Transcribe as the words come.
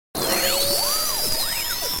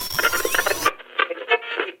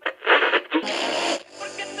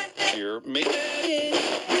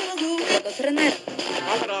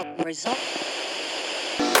result.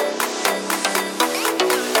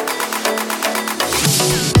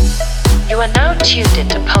 You are now tuned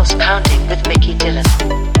into Pulse Pounding with Mickey Dillon.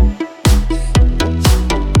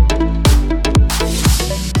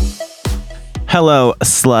 Hello,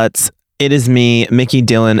 sluts. It is me, Mickey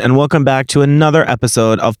Dillon, and welcome back to another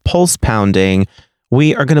episode of Pulse Pounding.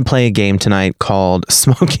 We are going to play a game tonight called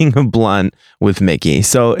Smoking a Blunt with Mickey.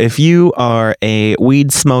 So if you are a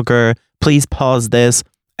weed smoker, please pause this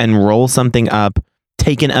and roll something up,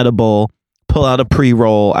 take an edible, pull out a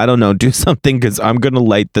pre-roll. I don't know, do something because I'm going to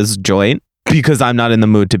light this joint because I'm not in the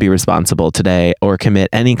mood to be responsible today or commit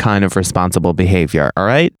any kind of responsible behavior. All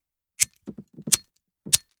right?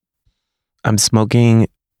 I'm smoking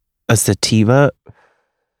a sativa.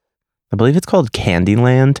 I believe it's called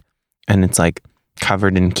Candyland, and it's like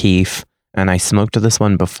covered in keef. And I smoked this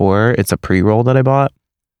one before. It's a pre-roll that I bought,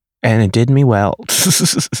 and it did me well.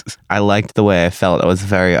 I liked the way I felt. I was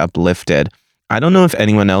very uplifted. I don't know if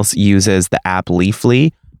anyone else uses the app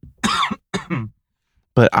Leafly,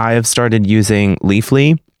 but I have started using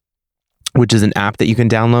Leafly, which is an app that you can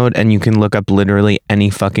download, and you can look up literally any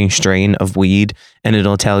fucking strain of weed, and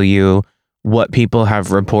it'll tell you what people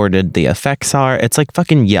have reported the effects are. It's like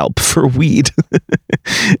fucking Yelp for weed.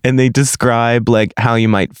 And they describe like how you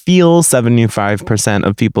might feel. 75%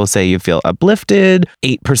 of people say you feel uplifted.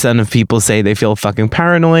 8% of people say they feel fucking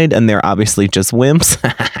paranoid, and they're obviously just wimps.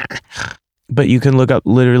 But you can look up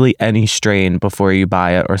literally any strain before you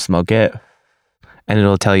buy it or smoke it, and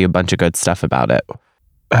it'll tell you a bunch of good stuff about it.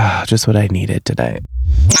 Just what I needed today.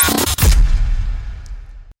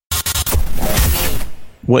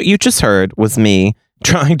 What you just heard was me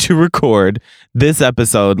trying to record this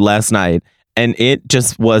episode last night, and it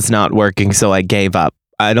just was not working, so I gave up.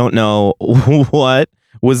 I don't know what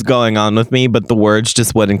was going on with me, but the words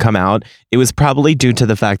just wouldn't come out. It was probably due to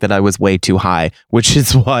the fact that I was way too high, which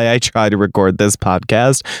is why I try to record this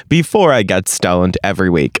podcast before I get stoned every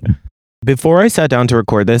week. Before I sat down to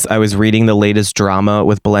record this, I was reading the latest drama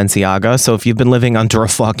with Balenciaga. So if you've been living under a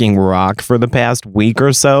fucking rock for the past week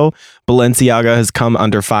or so, Balenciaga has come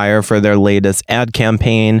under fire for their latest ad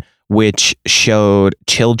campaign, which showed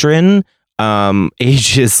children,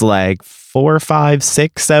 ages like 4, 5,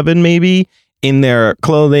 6, 7, maybe, in their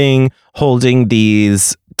clothing, holding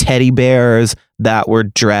these teddy bears that were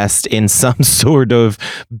dressed in some sort of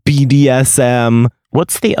BDSM.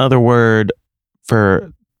 What's the other word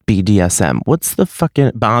for BDSM? What's the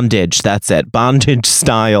fucking bondage? That's it. Bondage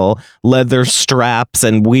style leather straps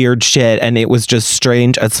and weird shit. And it was just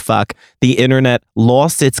strange as fuck. The internet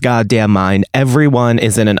lost its goddamn mind. Everyone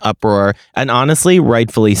is in an uproar. And honestly,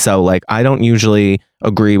 rightfully so. Like, I don't usually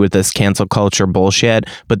agree with this cancel culture bullshit,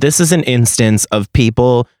 but this is an instance of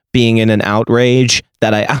people being in an outrage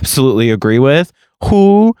that I absolutely agree with.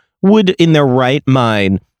 Who would in their right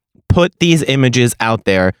mind put these images out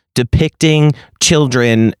there depicting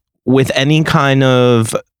children with any kind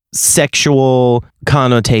of sexual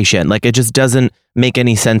connotation? Like, it just doesn't make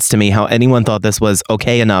any sense to me how anyone thought this was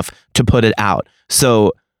okay enough to put it out.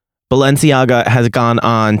 So Balenciaga has gone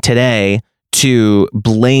on today to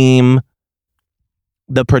blame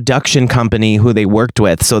the production company who they worked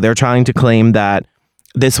with. So they're trying to claim that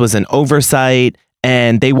this was an oversight,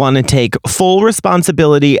 and they want to take full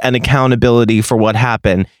responsibility and accountability for what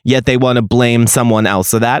happened, yet they want to blame someone else.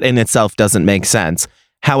 So that in itself doesn't make sense.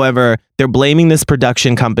 However, they're blaming this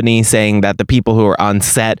production company, saying that the people who are on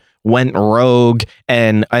set went rogue,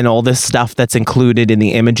 and all this stuff that's included in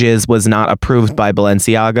the images was not approved by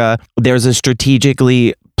Balenciaga. There's a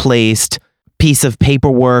strategically placed piece of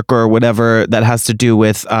paperwork or whatever that has to do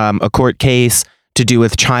with a court case to do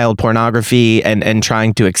with child pornography and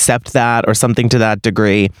trying to accept that or something to that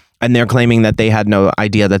degree. And they're claiming that they had no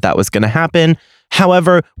idea that that was going to happen.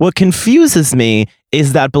 However, what confuses me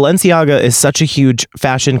is that Balenciaga is such a huge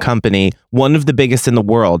fashion company, one of the biggest in the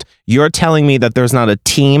world. You're telling me that there's not a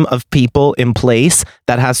team of people in place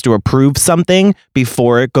that has to approve something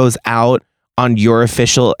before it goes out on your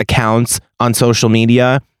official accounts on social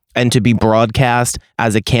media and to be broadcast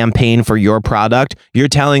as a campaign for your product. You're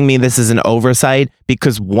telling me this is an oversight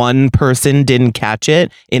because one person didn't catch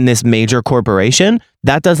it in this major corporation?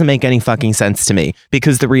 That doesn't make any fucking sense to me,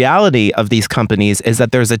 because the reality of these companies is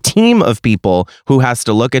that there's a team of people who has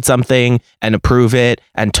to look at something and approve it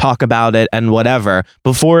and talk about it and whatever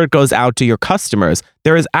before it goes out to your customers.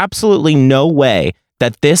 There is absolutely no way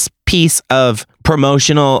that this piece of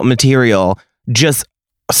promotional material just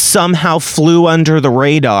somehow flew under the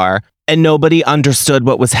radar and nobody understood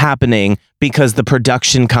what was happening because the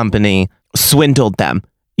production company swindled them.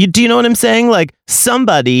 Do you know what I'm saying? Like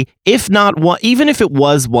somebody, if not one, even if it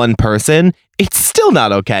was one person, it's still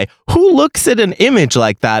not okay. Who looks at an image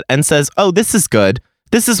like that and says, oh, this is good.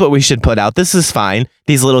 This is what we should put out. This is fine.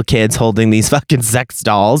 These little kids holding these fucking sex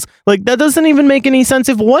dolls. Like, that doesn't even make any sense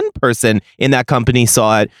if one person in that company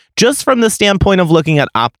saw it, just from the standpoint of looking at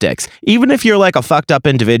optics. Even if you're like a fucked up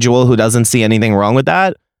individual who doesn't see anything wrong with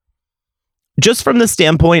that, just from the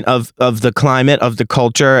standpoint of the climate, of the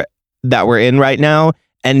culture that we're in right now,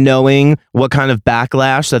 and knowing what kind of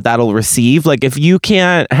backlash that'll receive. Like, if you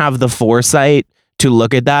can't have the foresight to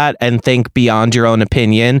look at that and think beyond your own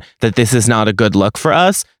opinion that this is not a good look for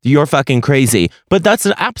us, you're fucking crazy. But that's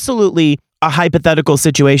absolutely a hypothetical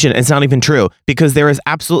situation. It's not even true, because there is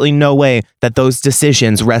absolutely no way that those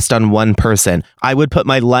decisions rest on one person. I would put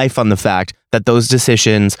my life on the fact that those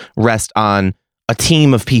decisions rest on a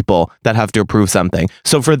team of people that have to approve something.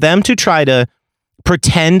 So for them to try to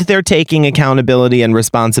pretend they're taking accountability and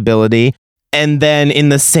responsibility, and then in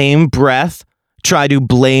the same breath try to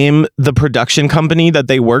blame the production company that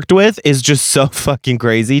they worked with, is just so fucking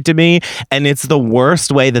crazy to me. And it's the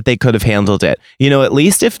worst way that they could have handled it. You know, at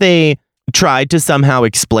least if they tried to somehow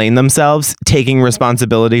explain themselves, taking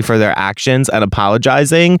responsibility for their actions and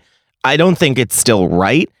apologizing, I don't think it's still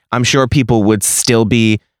right. I'm sure people would still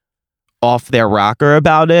be off their rocker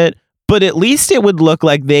about it, but at least it would look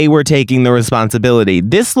like they were taking the responsibility.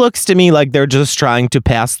 This looks to me like they're just trying to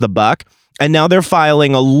pass the buck, and now they're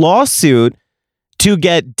filing a lawsuit to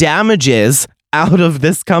get damages out of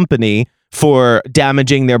this company for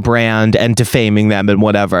damaging their brand and defaming them and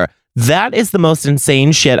whatever. That is the most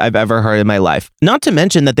insane shit I've ever heard in my life. Not to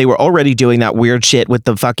mention that they were already doing that weird shit with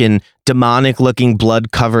the fucking demonic looking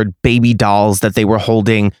blood covered baby dolls that they were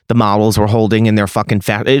holding, the models were holding in their fucking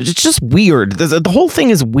It's just weird. The whole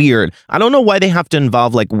thing is weird. I don't know why they have to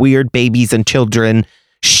involve like weird babies and children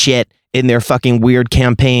shit in their fucking weird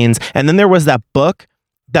campaigns. And then there was that book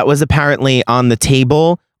that was apparently on the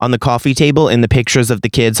table, on the coffee table, in the pictures of the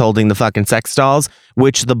kids holding the fucking sex dolls,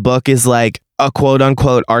 which the book is like a quote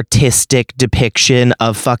unquote artistic depiction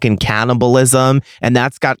of fucking cannibalism. And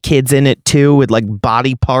that's got kids in it too, with like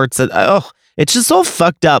body parts. It's just so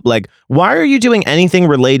fucked up. Like, why are you doing anything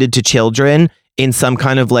related to children in some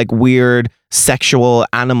kind of like weird sexual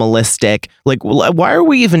animalistic, like, why are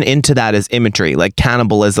we even into that as imagery, like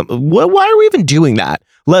cannibalism? Why are we even doing that,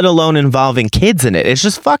 let alone involving kids in it? It's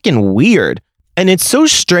just fucking weird. And it's so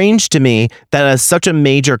strange to me that as such a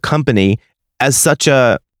major company, as such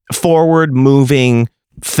a forward moving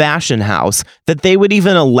fashion house, that they would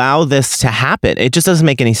even allow this to happen. It just doesn't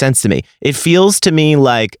make any sense to me. It feels to me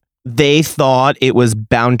like they thought it was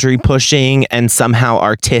boundary pushing and somehow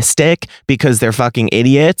artistic because they're fucking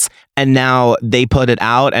idiots. And now they put it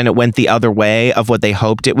out and it went the other way of what they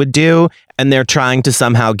hoped it would do. And they're trying to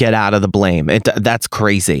somehow get out of the blame. That's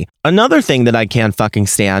crazy. Another thing that I can't fucking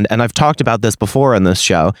stand, and I've talked about this before on this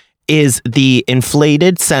show, is the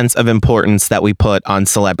inflated sense of importance that we put on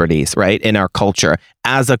celebrities, right? In our culture,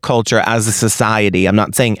 as a society. I'm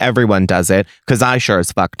not saying everyone does it, because I sure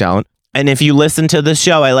as fuck don't. And if you listen to the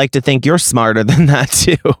show, I like to think you're smarter than that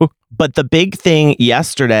too. But the big thing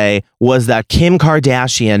yesterday was that Kim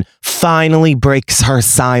Kardashian finally breaks her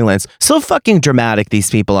silence. So fucking dramatic these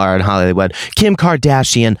people are in Hollywood. Kim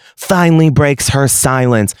Kardashian finally breaks her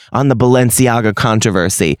silence on the Balenciaga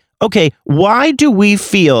controversy. Okay, why do we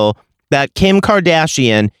feel that Kim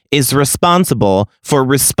Kardashian is responsible for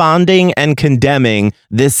responding and condemning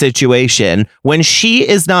this situation when she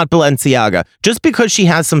is not Balenciaga? Just because she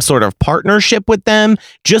has some sort of partnership with them,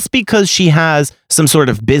 just because she has some sort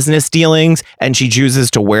of business dealings and she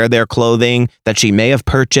chooses to wear their clothing that she may have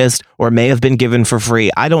purchased or may have been given for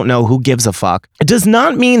free, I don't know, who gives a fuck, it does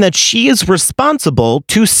not mean that she is responsible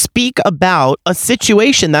to speak about a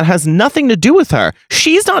situation that has nothing to do with her.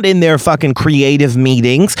 She's not in their fucking creative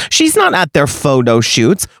meetings. She's not at their photo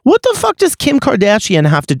shoots. What the fuck does Kim Kardashian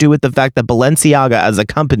have to do with the fact that Balenciaga as a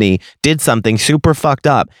company did something super fucked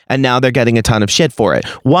up and now they're getting a ton of shit for it?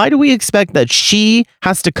 Why do we expect that she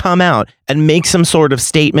has to come out and make some sort of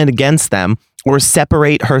statement against them, or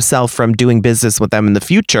separate herself from doing business with them in the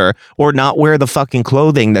future, or not wear the fucking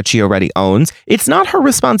clothing that she already owns? It's not her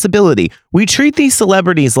responsibility. We treat these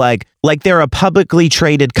celebrities like they're a publicly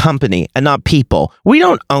traded company and not people. We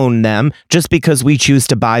don't own them just because we choose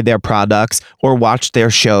to buy their products or watch their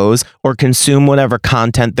shows or consume whatever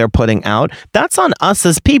content they're putting out. That's on us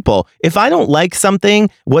as people. If I don't like something,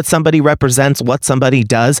 what somebody represents, what somebody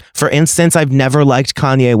does, for instance, I've never liked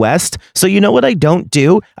Kanye West. So you know what I don't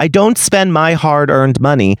do? I don't spend my hard-earned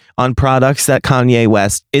money on products that Kanye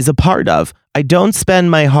West is a part of. I don't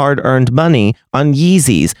spend my hard-earned money on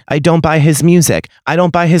Yeezys. I don't buy his music. I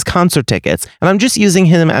don't buy his concert tickets. And I'm just using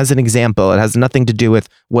him as an example. It has nothing to do with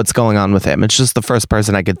what's going on with him. It's just the first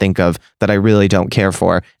person I could think of that I really don't care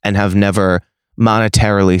for and have never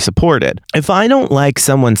monetarily supported. If I don't like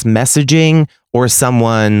someone's messaging or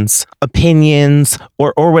someone's opinions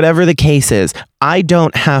or whatever the case is, I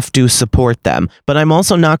don't have to support them. But I'm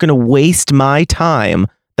also not going to waste my time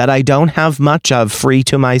that I don't have much of free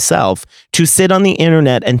to myself to sit on the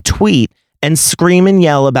internet and tweet and scream and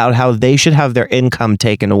yell about how they should have their income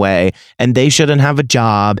taken away and they shouldn't have a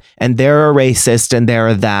job and they're a racist and they're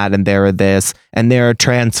a that and they're a this and they're a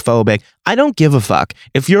transphobic. I don't give a fuck.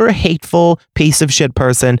 If you're a hateful piece of shit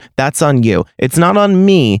person, that's on you. It's not on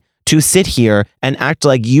me to sit here and act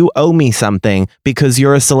like you owe me something because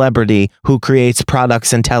you're a celebrity who creates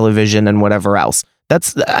products and television and whatever else.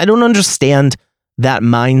 I don't understand that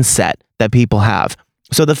mindset that people have.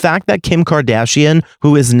 So the fact that Kim Kardashian,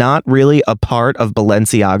 who is not really a part of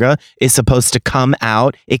Balenciaga, is supposed to come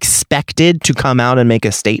out, expected to come out and make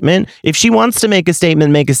a statement. If she wants to make a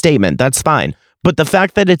statement, that's fine. But the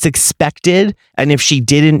fact that it's expected, and if she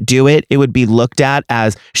didn't do it, it would be looked at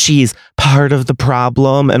as she's part of the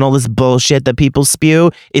problem and all this bullshit that people spew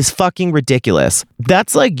is fucking ridiculous.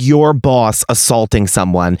 That's like your boss assaulting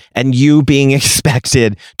someone and you being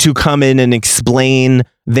expected to come in and explain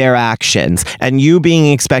their actions and you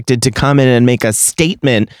being expected to come in and make a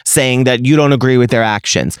statement saying that you don't agree with their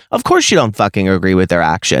actions. Of course you don't fucking agree with their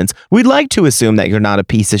actions. We'd like to assume that you're not a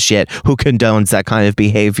piece of shit who condones that kind of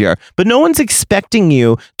behavior, but no one's expecting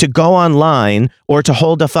you to go online or to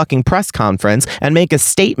hold a fucking press conference and make a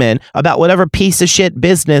statement about whatever piece of shit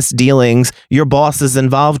business dealings your boss is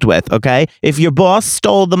involved with, okay? If your boss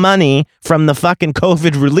stole the money from the fucking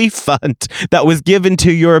COVID relief fund that was given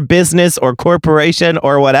to your business or corporation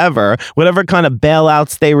or whatever kind of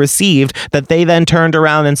bailouts they received that they then turned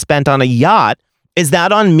around and spent on a yacht, is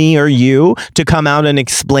that on me or you to come out and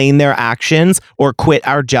explain their actions or quit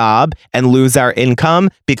our job and lose our income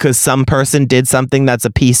because some person did something that's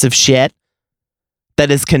a piece of shit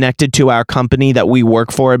that is connected to our company that we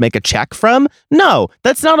work for and make a check from? No,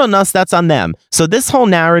 that's not on us. That's on them. So this whole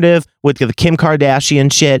narrative with the Kim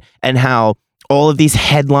Kardashian shit and how all of these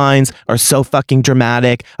headlines are so fucking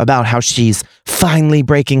dramatic about how she's finally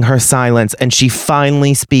breaking her silence and she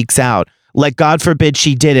finally speaks out. Like, God forbid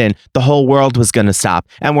she didn't, the whole world was going to stop.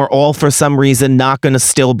 And we're all, for some reason, not going to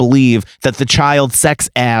still believe that the child sex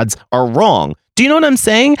ads are wrong. Do you know what I'm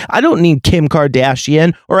saying? I don't need Kim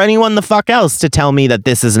Kardashian or anyone the fuck else to tell me that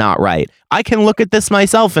this is not right. I can look at this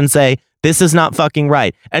myself and say, this is not fucking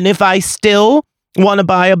right. And if I still want to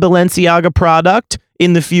buy a Balenciaga product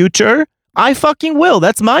in the future, I fucking will.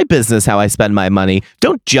 That's my business how I spend my money.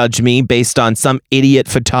 Don't judge me based on some idiot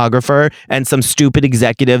photographer and some stupid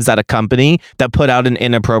executives at a company that put out an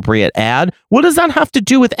inappropriate ad. What does that have to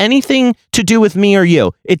do with anything to do with me or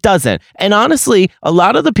you? It doesn't. And honestly, a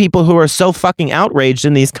lot of the people who are so fucking outraged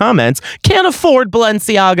in these comments can't afford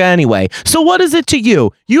Balenciaga anyway. So what is it to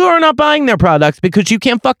you? You are not buying their products because you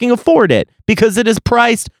can't fucking afford it, because it is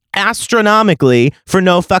priced astronomically for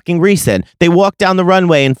no fucking reason. They walk down the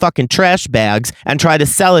runway in fucking trash bags and try to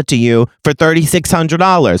sell it to you for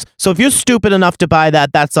 $3,600. So if you're stupid enough to buy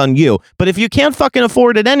that, that's on you. But if you can't fucking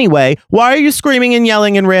afford it anyway, why are you screaming and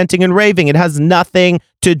yelling and ranting and raving? It has nothing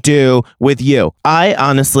to do with you. I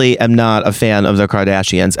honestly am not a fan of the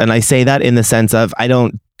Kardashians, and I say that in the sense of I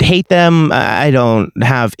don't hate them. I don't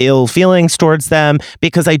have ill feelings towards them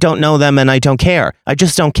because I don't know them and I don't care. I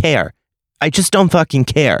just don't care. I just don't fucking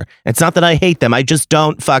care. It's not that I hate them. I just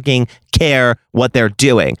don't fucking care what they're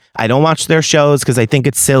doing. I don't watch their shows because I think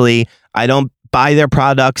it's silly. I don't buy their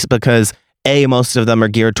products because most of them are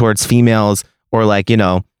geared towards females or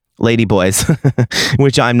lady boys,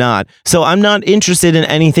 which I'm not. So I'm not interested in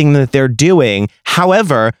anything that they're doing.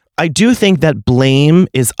 However, I do think that blame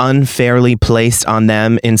is unfairly placed on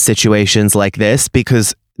them in situations like this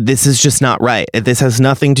because this is just not right. This has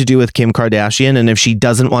nothing to do with Kim Kardashian. And if she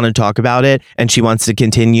doesn't want to talk about it and she wants to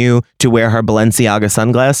continue to wear her Balenciaga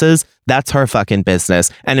sunglasses, that's her fucking business.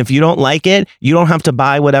 And if you don't like it, you don't have to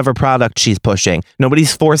buy whatever product she's pushing.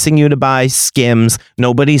 Nobody's forcing you to buy Skims.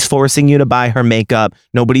 Nobody's forcing you to buy her makeup.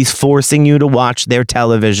 Nobody's forcing you to watch their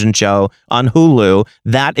television show on Hulu.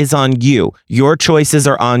 That is on you. Your choices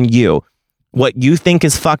are on you. What you think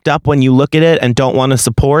is fucked up when you look at it and don't want to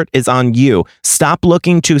support is on you. Stop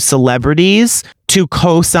looking to celebrities to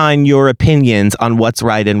co-sign your opinions on what's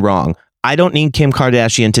right and wrong. I don't need Kim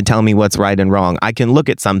Kardashian to tell me what's right and wrong. I can look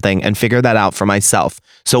at something and figure that out for myself.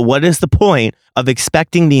 So what is the point of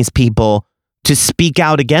expecting these people to speak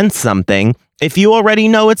out against something if you already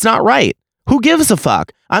know it's not right? Who gives a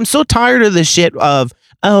fuck? I'm so tired of this shit of,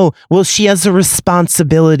 oh, well, she has a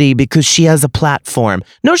responsibility because she has a platform.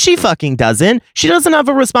 No, she fucking doesn't. She doesn't have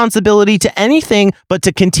a responsibility to anything but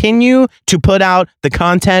to continue to put out the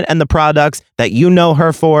content and the products that you know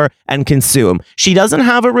her for and consume. She doesn't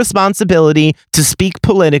have a responsibility to speak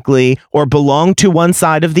politically or belong to one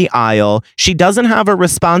side of the aisle. She doesn't have a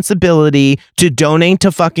responsibility to donate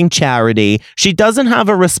to fucking charity. She doesn't have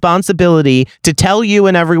a responsibility to tell you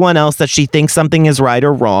and everyone else that she thinks something is right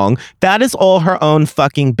or wrong. That is all her own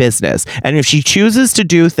fucking business. And if she chooses to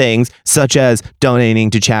do things such as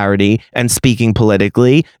donating to charity and speaking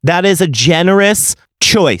politically, that is a generous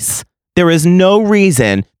choice. There is no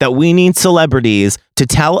reason that we need celebrities to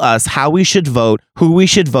tell us how we should vote, who we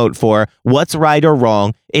should vote for, what's right or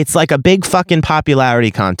wrong. It's like a big fucking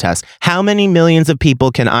popularity contest. How many millions of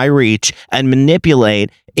people can I reach and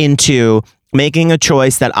manipulate into making a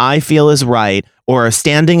choice that I feel is right or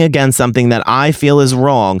standing against something that I feel is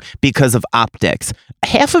wrong because of optics?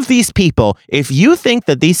 Half of these people, if you think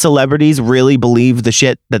that these celebrities really believe the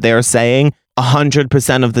shit that they're saying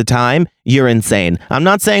 100% of the time, you're insane. I'm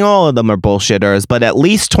not saying all of them are bullshitters, but at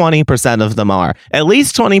least 20% of them are. At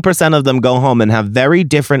least 20% of them go home and have very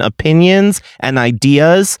different opinions and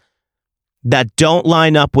ideas that don't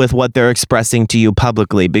line up with what they're expressing to you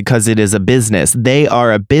publicly because it is a business. They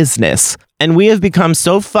are a business. And we have become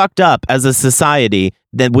so fucked up as a society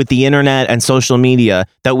that with the internet and social media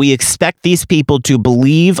that we expect these people to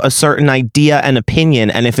believe a certain idea and opinion.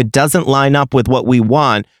 And if it doesn't line up with what we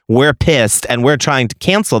want, we're pissed and we're trying to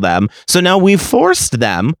cancel them. So now we've forced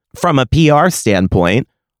them from a PR standpoint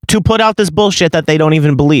to put out this bullshit that they don't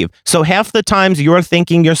even believe. So half the times you're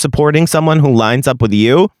thinking you're supporting someone who lines up with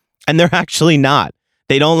you, and they're actually not.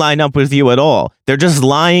 They don't line up with you at all. They're just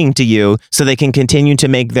lying to you so they can continue to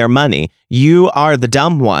make their money. You are the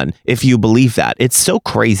dumb one if you believe that. It's so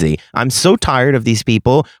crazy. I'm so tired of these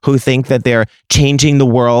people who think that they're changing the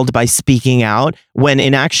world by speaking out, when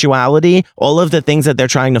in actuality, all of the things that they're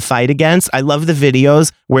trying to fight against, I love the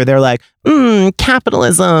videos where they're like,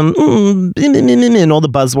 capitalism, and all the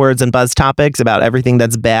buzzwords and buzz topics about everything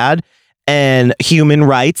that's bad. And human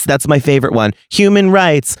rights, that's my favorite one. Human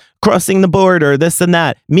rights, crossing the border, this and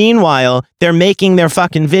that. Meanwhile, they're making their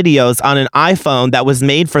fucking videos on an iPhone that was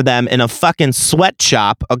made for them in a fucking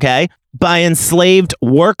sweatshop, okay? By enslaved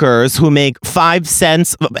workers who make 5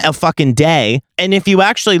 cents a fucking day. And if you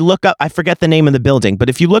actually look up, I forget the name of the building, but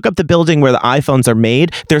if you look up the building where the iPhones are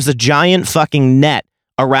made, there's a giant fucking net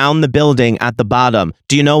around the building at the bottom.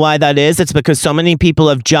 Do you know why that is? It's because so many people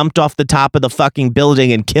have jumped off the top of the fucking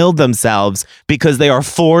building and killed themselves because they are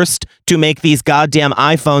forced to make these goddamn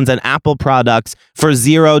iPhones and Apple products for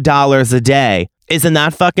 $0 a day. Isn't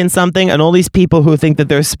that fucking something? And all these people who think that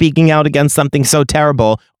they're speaking out against something so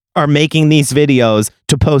terrible are making these videos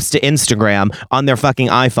to post to Instagram on their fucking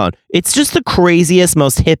iPhone. It's just the craziest,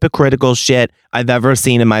 most hypocritical shit I've ever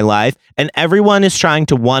seen in my life. And everyone is trying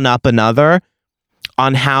to one up another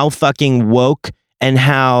on how fucking woke and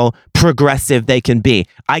how progressive they can be.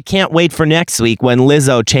 I can't wait for next week when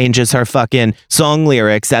Lizzo changes her fucking song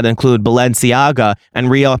lyrics that include Balenciaga and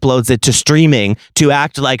re-uploads it to streaming to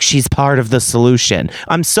act like she's part of the solution.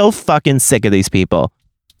 I'm so fucking sick of these people.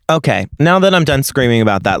 Okay, now that I'm done screaming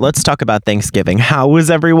about that, let's talk about Thanksgiving. How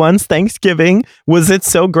was everyone's Thanksgiving? Was it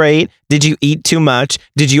so great? Did you eat too much?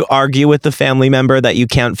 Did you argue with the family member that you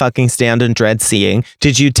can't fucking stand and dread seeing?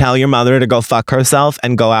 Did you tell your mother to go fuck herself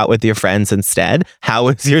and go out with your friends instead? How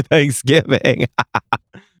was your Thanksgiving?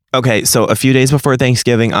 Okay, so a few days before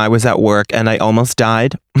Thanksgiving, I was at work and I almost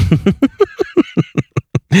died.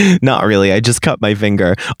 Not really. I just cut my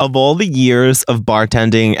finger. Of all the years of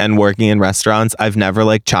bartending and working in restaurants, I've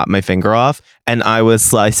never chopped my finger off. And I was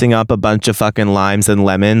slicing up a bunch of fucking limes and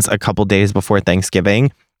lemons a couple days before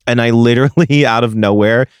Thanksgiving. And I literally out of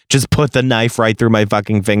nowhere just put the knife right through my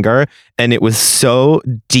fucking finger. And it was so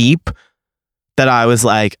deep that I was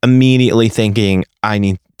immediately thinking I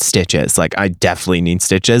need stitches. I definitely need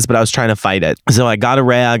stitches, but I was trying to fight it. So I got a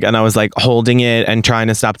rag and I was holding it and trying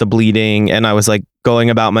to stop the bleeding. And I was going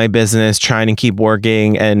about my business, trying to keep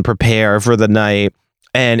working and prepare for the night.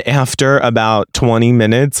 And after about 20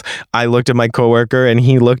 minutes, I looked at my coworker and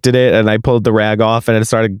he looked at it and I pulled the rag off and it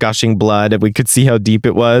started gushing blood and we could see how deep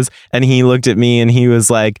it was. And he looked at me and he was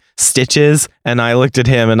like, stitches? And I looked at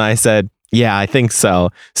him and I said, yeah, I think so.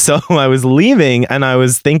 So I was leaving and I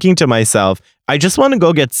was thinking to myself, I just want to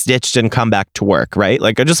go get stitched and come back to work, right?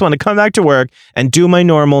 I just want to come back to work and do my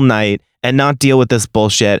normal night and not deal with this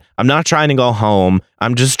bullshit. I'm not trying to go home.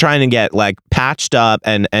 I'm just trying to get patched up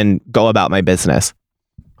and go about my business.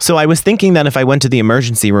 So I was thinking that if I went to the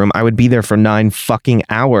emergency room, I would be there for 9 fucking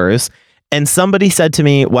hours. And somebody said to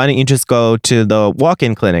me, why don't you just go to the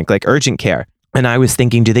walk-in clinic, like urgent care? And I was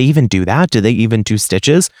thinking, do they even do that? Do they even do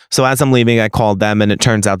stitches? So as I'm leaving, I called them and it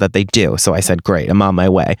turns out that they do. So I said, great, I'm on my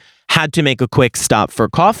way. Had to make a quick stop for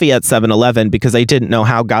coffee at 7-Eleven because I didn't know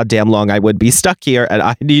how goddamn long I would be stuck here. And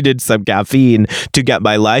I needed some caffeine to get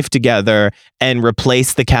my life together and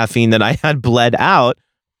replace the caffeine that I had bled out.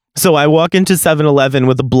 So I walk into 7-Eleven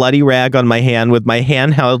with a bloody rag on my hand, with my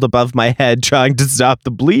hand held above my head, trying to stop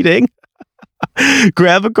the bleeding.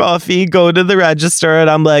 Grab a coffee, go to the register,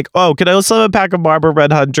 and I'm like, oh, can I also have a pack of Marlboro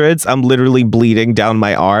Red Hundreds? I'm literally bleeding down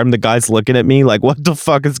my arm. The guy's looking at me like, what the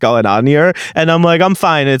fuck is going on here? And I'm like, I'm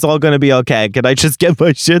fine. It's all going to be okay. Can I just get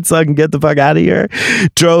my shit so I can get the fuck out of here?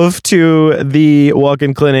 Drove to the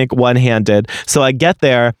walk-in clinic one-handed. So I get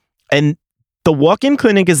there, and the walk-in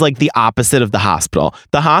clinic is like the opposite of the hospital.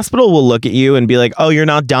 The hospital will look at you and be like, oh, you're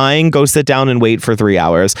not dying? Go sit down and wait for 3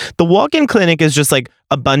 hours. The walk-in clinic is just like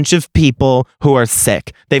a bunch of people who are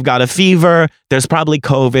sick. They've got a fever. There's probably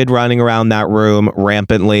COVID running around that room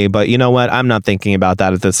rampantly. But you know what? I'm not thinking about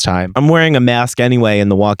that at this time. I'm wearing a mask anyway in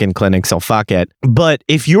the walk-in clinic, so fuck it. But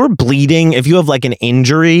if you're bleeding, if you have like an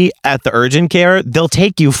injury at the urgent care, they'll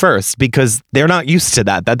take you first because they're not used to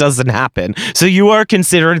that. That doesn't happen. So you are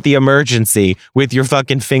considered the emergency with your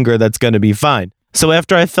fucking finger that's going to be fine. So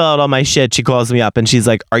after I fill out all my shit, she calls me up and she's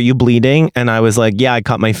like, are you bleeding? And I was like, yeah, I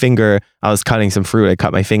cut my finger. I was cutting some fruit. I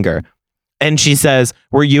cut my finger. And she says,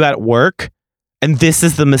 were you at work? And this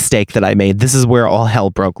is the mistake that I made. This is where all hell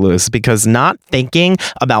broke loose because not thinking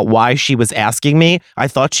about why she was asking me, I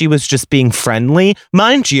thought she was just being friendly.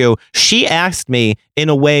 Mind you, she asked me in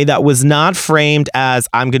a way that was not framed as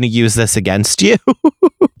I'm going to use this against you.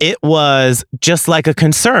 It was just like a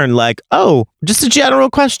concern, like, oh, just a general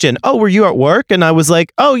question. Oh, were you at work? And I was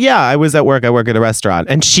like, oh, yeah, I was at work. I work at a restaurant.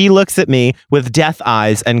 And she looks at me with death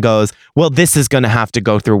eyes and goes, well, this is going to have to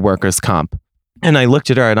go through workers' comp. And I looked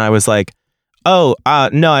at her and I was like, oh,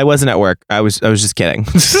 no, I wasn't at work. I was just kidding.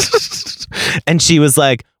 And she was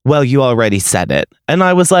like, well, you already said it. And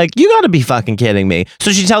I was like, you gotta be fucking kidding me.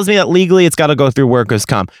 So she tells me that legally it's gotta go through workers'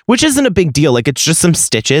 comp, which isn't a big deal. Like, it's just some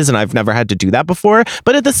stitches and I've never had to do that before.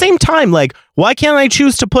 But at the same time, like, why can't I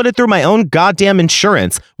choose to put it through my own goddamn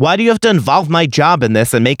insurance? Why do you have to involve my job in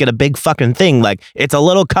this and make it a big fucking thing? Like, it's a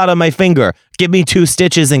little cut on my finger. Give me 2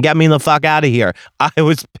 stitches and get me the fuck out of here. I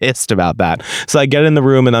was pissed about that. So I get in the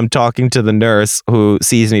room and I'm talking to the nurse who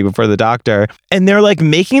sees me before the doctor. And they're like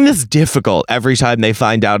making this difficult every time they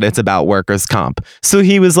find out it's about workers' comp. So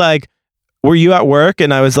he was like, were you at work?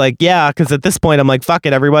 And I was like, yeah, because at this point I'm like, fuck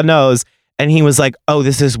it, everyone knows. And he was like, oh,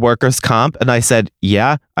 this is workers' comp? And I said,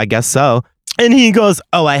 yeah, I guess so. And he goes,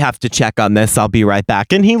 oh, I have to check on this. I'll be right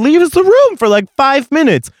back. And he leaves the room for like 5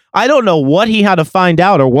 minutes. I don't know what he had to find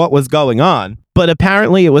out or what was going on, but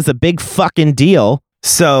apparently it was a big fucking deal.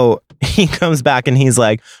 So he comes back and he's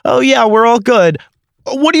like, oh, yeah, we're all good.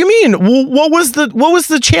 What do you mean? What was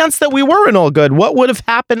the chance that we weren't all good? What would have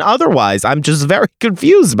happened otherwise? I'm just very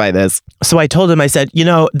confused by this. So I told him, I said, you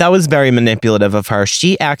know, that was very manipulative of her.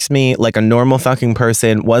 She asked me like a normal fucking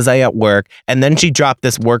person, was I at work? And then she dropped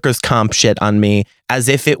this workers' comp shit on me as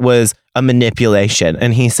if it was a manipulation.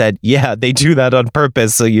 And he said, yeah, they do that on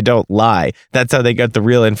purpose so you don't lie. That's how they get the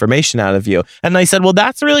real information out of you. And I said, well,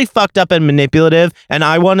 that's really fucked up and manipulative. And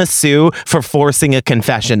I want to sue for forcing a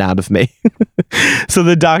confession out of me. So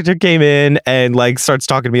the doctor came in and like starts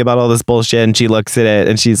talking to me about all this bullshit. And she looks at it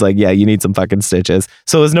and she's like, yeah, you need some fucking stitches.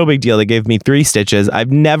 So it was no big deal. They gave me 3 stitches.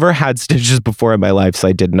 I've never had stitches before in my life, so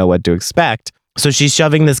I didn't know what to expect. So she's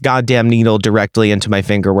shoving this goddamn needle directly into my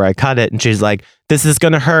finger where I cut it. And she's like, this is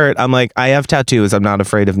going to hurt. I'm like, I have tattoos. I'm not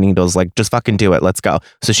afraid of needles. Like, just fucking do it. Let's go.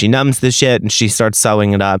 So she numbs the shit and she starts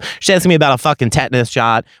sewing it up. She asks me about a fucking tetanus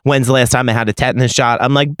shot. When's the last time I had a tetanus shot?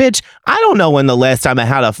 I'm like, bitch, I don't know when the last time I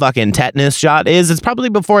had a fucking tetanus shot is. It's probably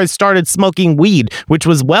before I started smoking weed, which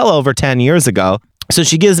was well over 10 years ago. So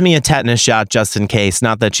she gives me a tetanus shot just in case,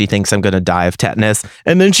 not that she thinks I'm going to die of tetanus.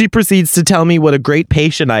 And then she proceeds to tell me what a great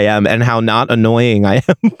patient I am and how not annoying I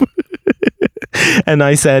am. And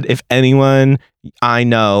I said, if anyone I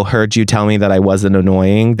know heard you tell me that I wasn't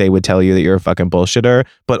annoying, they would tell you that you're a fucking bullshitter.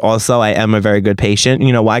 But also I am a very good patient.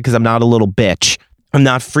 You know why? Because I'm not a little bitch. I'm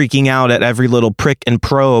not freaking out at every little prick and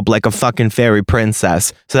probe like a fucking fairy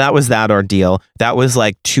princess. So that was that ordeal. That was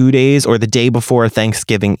like 2 days or the day before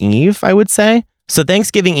Thanksgiving Eve, I would say. So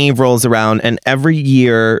Thanksgiving Eve rolls around and every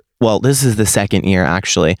year, well, this is the second year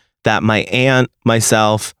actually, that my aunt,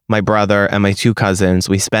 myself, my brother, and my 2 cousins,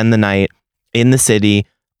 we spend the night in the city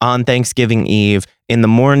on Thanksgiving Eve. In the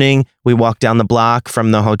morning, we walk down the block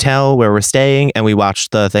from the hotel where we're staying and we watch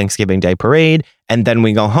the Thanksgiving Day parade. and then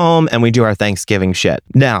we go home and we do our Thanksgiving shit.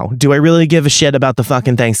 Now, do I really give a shit about the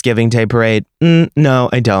fucking Thanksgiving Day parade? No,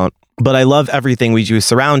 I don't. But I love everything we do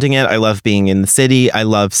surrounding it. I love being in the city. I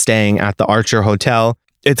love staying at the Archer Hotel.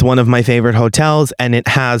 It's one of my favorite hotels, and it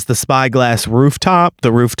has the Spyglass rooftop,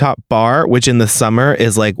 the rooftop bar, which in the summer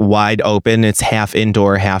is like wide open. It's half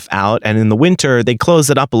indoor, half out. And in the winter, they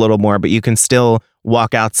close it up a little more, but you can still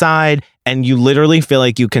walk outside and you literally feel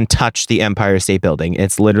like you can touch the Empire State Building.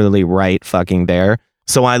 It's literally right fucking there.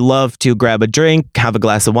 So I love to grab a drink, have a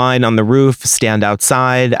glass of wine on the roof, stand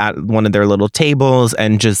outside at one of their little tables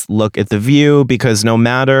and just look at the view, because no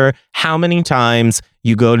matter how many times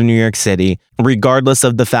you go to New York City, regardless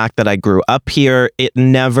of the fact that I grew up here, it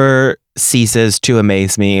never ceases to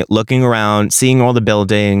amaze me. Looking around, seeing all the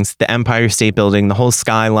buildings, the Empire State Building, the whole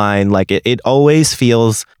skyline, like it always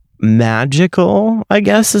feels magical, I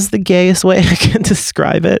guess is the gayest way I can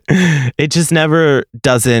describe it. It just never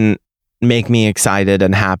doesn't make me excited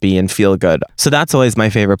and happy and feel good. So that's always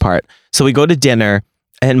my favorite part. So we go to dinner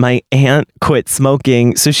and my aunt quit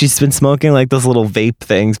smoking. So she's been smoking like those little vape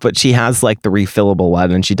things, but she has like the refillable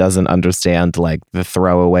one and she doesn't understand like the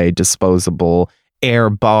throwaway disposable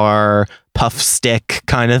air bar puff stick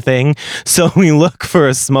kind of thing. So we look for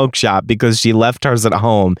a smoke shop because she left hers at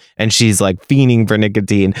home and she's like fiending for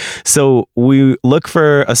nicotine. So we look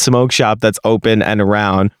for a smoke shop that's open and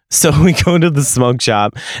around. So we go to the smoke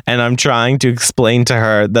shop and I'm trying to explain to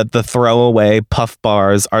her that the throwaway puff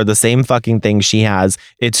bars are the same fucking thing she has.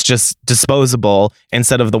 It's just disposable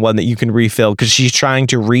instead of the one that you can refill, because she's trying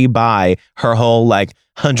to rebuy her whole like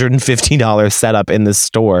 $150 setup in this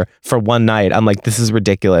store for one night. I'm like, this is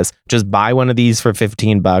ridiculous. Just buy one of these for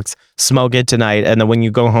 $15, smoke it tonight, and then when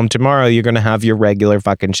you go home tomorrow, you're going to have your regular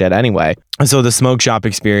fucking shit anyway. So the smoke shop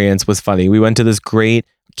experience was funny. We went to this great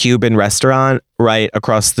Cuban restaurant right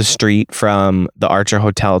across the street from the Archer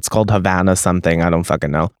Hotel. It's called Havana something. I don't fucking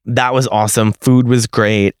know. That was awesome. Food was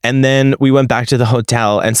great. And then we went back to the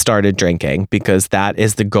hotel and started drinking, because that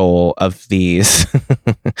is the goal of these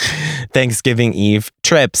Thanksgiving Eve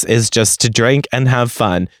trips, is just to drink and have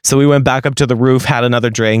fun. So we went back up to the roof, had another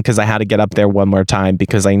drink because I had to get up there one more time,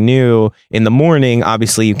 because I knew in the morning,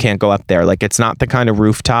 obviously you can't go up there. Like, it's not the kind of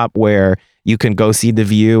rooftop where you can go see the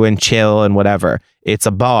view and chill and whatever. It's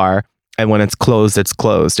a bar, and when it's closed, it's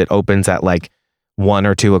closed. It opens at like 1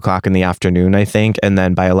 or 2 o'clock in the afternoon, I think. And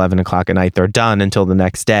then by 11 o'clock at night, they're done until the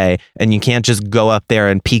next day. And you can't just go up there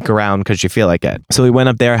and peek around because you feel like it. So we went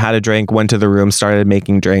up there, had a drink, went to the room, started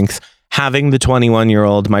making drinks. Having the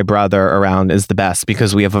 21-year-old, my brother, around is the best,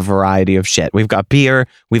 because we have a variety of shit. We've got beer,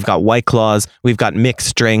 we've got White Claws, we've got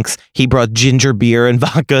mixed drinks. He brought ginger beer and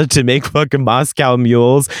vodka to make fucking Moscow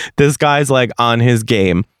mules. This guy's like on his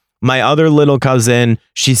game. My other little cousin,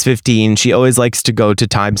 she's 15. She always likes to go to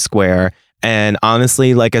Times Square. And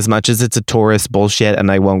honestly, like, as much as it's a tourist bullshit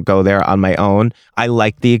and I won't go there on my own, I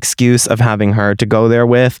like the excuse of having her to go there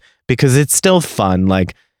with, because it's still fun.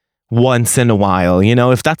 Like, once in a while, you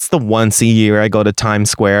know, if that's the once a year I go to Times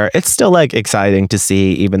Square, it's still like exciting to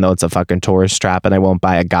see, even though it's a fucking tourist trap and I won't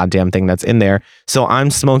buy a goddamn thing that's in there. So I'm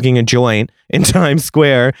smoking a joint in Times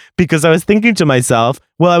Square because I was thinking to myself,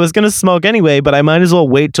 well, I was going to smoke anyway, but I might as well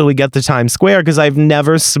wait till we get to Times Square, because I've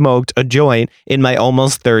never smoked a joint in my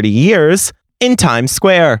almost 30 years in Times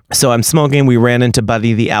Square. So I'm smoking. We ran into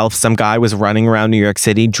Buddy the Elf. Some guy was running around New York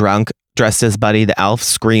City drunk, dressed as Buddy the Elf,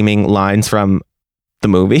 screaming lines from the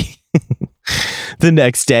movie. The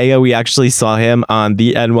next day, we actually saw him on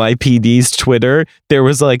the NYPD's Twitter. There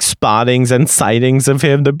was like spottings and sightings of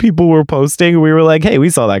him that people were posting. We were like, hey, we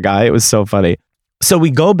saw that guy. It was so funny. So we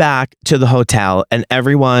go back to the hotel and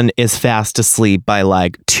everyone is fast asleep by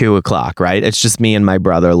like 2 o'clock, right? It's just me and my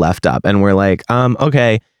brother left up. And we're like,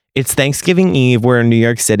 okay, it's Thanksgiving Eve. We're in New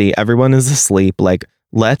York City. Everyone is asleep. Like,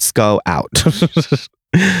 let's go out.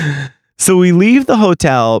 So we leave the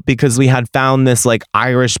hotel because we had found this like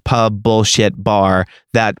Irish pub bullshit bar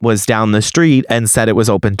that was down the street and said it was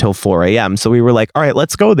open till 4 a.m. So we were like, all right,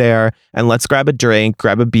 let's go there and let's grab a drink,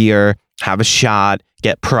 grab a beer, have a shot,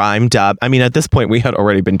 get primed up. I mean, at this point, we had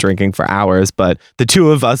already been drinking for hours, but the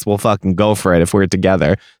two of us will fucking go for it if we're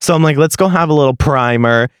together. So I'm like, let's go have a little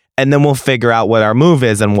primer and then we'll figure out what our move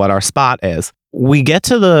is and what our spot is. We get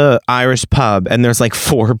to the Irish pub and there's like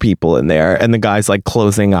 4 people in there and the guy's like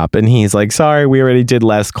closing up and he's like, sorry, we already did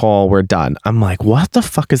last call. We're done. I'm like, what the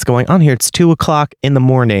fuck is going on here? It's 2 o'clock in the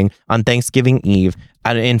morning on Thanksgiving Eve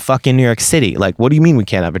in fucking New York City. Like, what do you mean we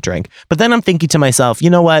can't have a drink? But then I'm thinking to myself, you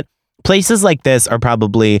know what? Places like this are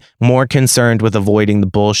probably more concerned with avoiding the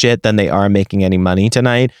bullshit than they are making any money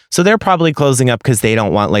tonight. So they're probably closing up because they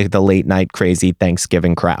don't want like the late night crazy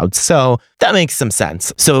Thanksgiving crowd. So that makes some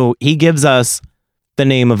sense. So he gives us the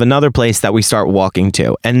name of another place that we start walking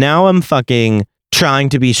to. And now I'm fucking trying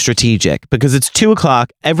to be strategic because it's 2:00.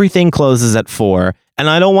 Everything closes at 4. And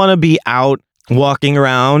I don't want to be out walking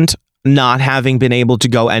around not having been able to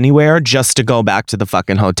go anywhere just to go back to the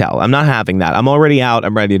fucking hotel. I'm not having that. I'm already out.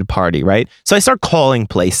 I'm ready to party, right? So I start calling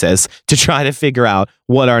places to try to figure out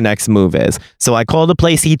what our next move is. So I called a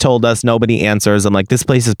place he told us, nobody answers. I'm like, this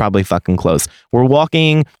place is probably fucking close. We're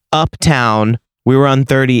walking uptown. We were on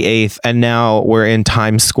 38th and now we're in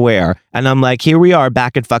Times Square. And I'm like, here we are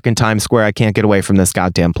back at fucking Times Square. I can't get away from this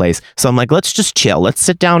goddamn place. So I'm like, let's just chill. Let's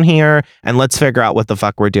sit down here and let's figure out what the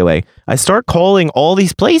fuck we're doing. I start calling all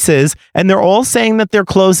these places and they're all saying that they're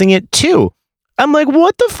closing at 2. I'm like,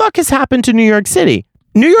 what the fuck has happened to New York City?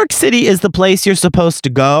 New York City is the place you're supposed to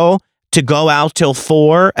go out till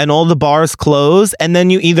 4 and all the bars close. And then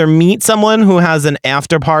you either meet someone who has an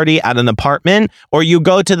after party at an apartment or you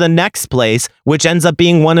go to the next place, which ends up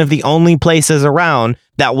being one of the only places around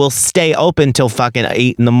that will stay open till fucking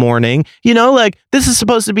 8 in the morning. You know, like this is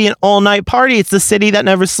supposed to be an all night party. It's the city that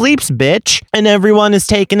never sleeps, bitch. And everyone is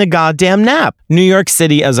taking a goddamn nap. New York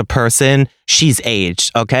City as a person, she's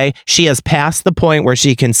aged, okay? She has passed the point where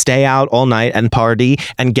she can stay out all night and party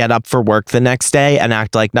and get up for work the next day and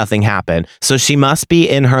act like nothing happened. So she must be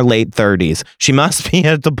in her late 30s. She must be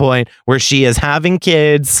at the point where she is having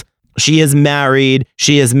kids. She is married,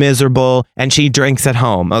 she is miserable, and she drinks at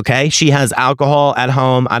home, okay? She has alcohol at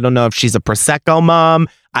home. I don't know if she's a Prosecco mom.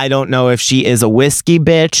 I don't know if she is a whiskey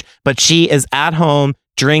bitch, but she is at home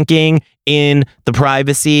drinking in the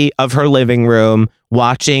privacy of her living room,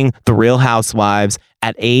 watching The Real Housewives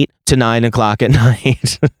at 8 to 9 o'clock at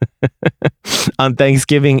night on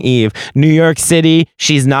Thanksgiving Eve. New York City,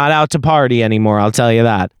 she's not out to party anymore, I'll tell you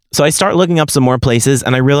that. So I start looking up some more places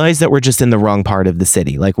and I realize that we're just in the wrong part of the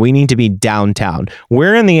city. Like we need to be downtown.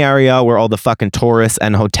 We're in the area where all the fucking tourists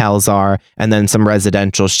and hotels are and then some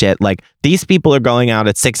residential shit. Like these people are going out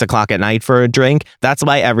at 6 o'clock at night for a drink. That's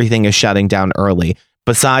why everything is shutting down early.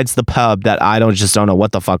 Besides the pub that I just don't know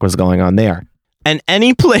what the fuck was going on there. And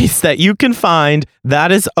any place that you can find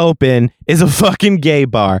that is open is a fucking gay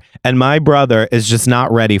bar. And my brother is just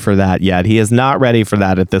not ready for that yet. He is not ready for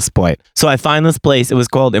that at this point. So I find this place. It was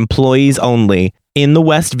called Employees Only in the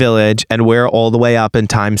West Village. And we're all the way up in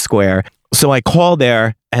Times Square. So I call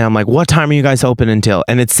there and I'm like, what time are you guys open until?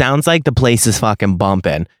 And it sounds like the place is fucking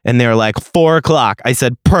bumping. And they're like 4 o'clock. I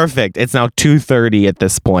said, perfect. It's now 2:30 at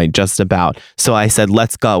this point, just about. So I said,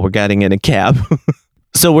 let's go. We're getting in a cab.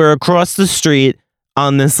 So we're across the street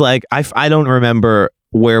on this, like, I don't remember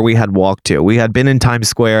where we had walked to. We had been in Times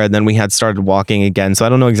Square and then we had started walking again. So I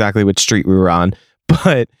don't know exactly which street we were on,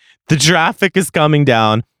 but the traffic is coming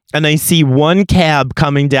down and I see one cab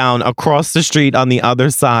coming down across the street on the other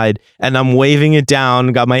side and I'm waving it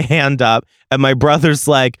down, got my hand up and my brother's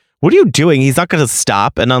like, what are you doing? He's not going to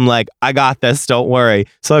stop. And I'm like, I got this. Don't worry.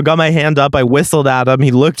 So I got my hand up. I whistled at him.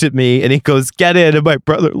 He looked at me and he goes, get in. And my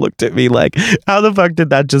brother looked at me like, how the fuck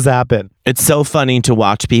did that just happen? It's so funny to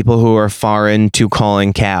watch people who are foreign to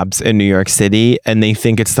calling cabs in New York City and they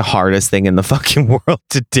think it's the hardest thing in the fucking world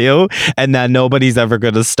to do and that nobody's ever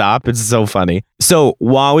going to stop. It's so funny. So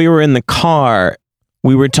while we were in the car,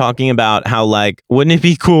 we were talking about how, like, wouldn't it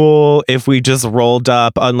be cool if we just rolled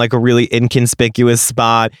up on like a really inconspicuous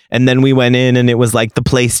spot and then we went in and it was like the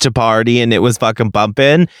place to party and it was fucking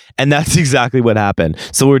bumping. And that's exactly what happened.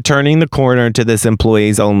 So we're turning the corner to this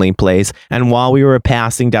Employees Only place. And while we were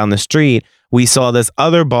passing down the street, we saw this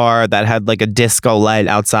other bar that had like a disco light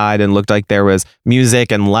outside and looked like there was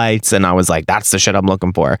music and lights. And I was like, that's the shit I'm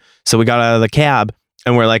looking for. So we got out of the cab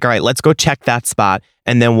and we're like, all right, let's go check that spot.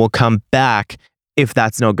 And then we'll come back if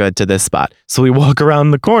that's no good to this spot. So we walk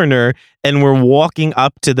around the corner and we're walking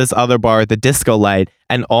up to this other bar, the disco light.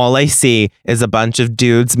 And all I see is a bunch of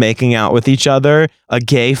dudes making out with each other, a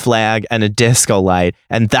gay flag and a disco light.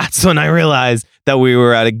 And that's when I realized that we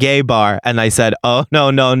were at a gay bar. And I said, oh,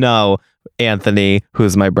 no, Anthony,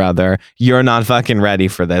 who's my brother, you're not fucking ready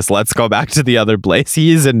for this. Let's go back to the other place.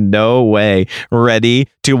 He is in no way ready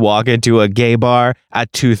to walk into a gay bar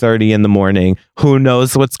at 2:30 in the morning. Who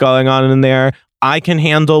knows what's going on in there? I can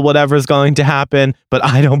handle whatever's going to happen, but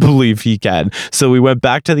I don't believe he can. So we went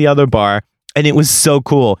back to the other bar and it was so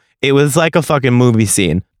cool. It was like a fucking movie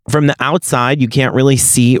scene. From the outside, you can't really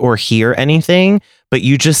see or hear anything, but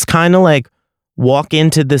you just kind of like walk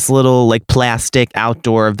into this little like plastic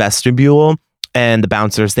outdoor vestibule and the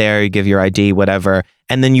bouncer's there, you give your ID, whatever.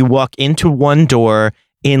 And then you walk into one door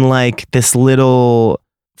in like this little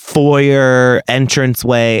foyer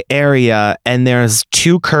entranceway area and there's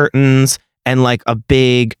 2 curtains and like a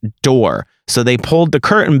big door. So they pulled the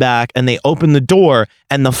curtain back and they opened the door,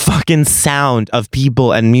 and the fucking sound of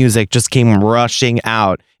people and music just came rushing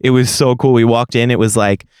out. It was so cool. We walked in, it was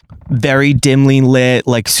like very dimly lit,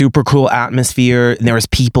 like super cool atmosphere. And there was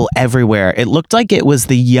people everywhere. It looked like it was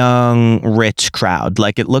the young, rich crowd.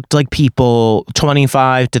 Like it looked like people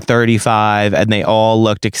 25 to 35, and they all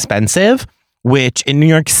looked expensive, which in New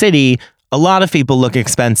York City, a lot of people look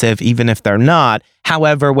expensive, even if they're not.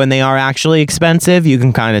 However, when they are actually expensive, you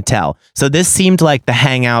can kind of tell. So this seemed like the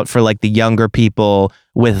hangout for like the younger people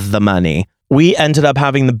with the money. We ended up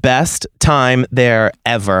having the best time there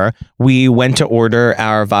ever. We went to order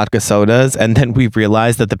our vodka sodas, and then we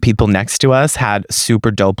realized that the people next to us had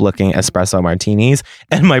super dope looking espresso martinis.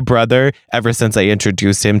 And my brother, ever since I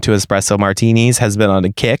introduced him to espresso martinis, has been on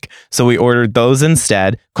a kick. So we ordered those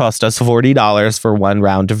instead. Cost us $40 for one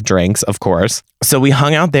round of drinks, of course. So we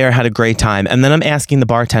hung out there, had a great time. And then I'm asking the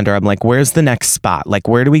bartender, I'm like, where's the next spot? Like,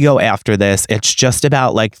 where do we go after this? It's just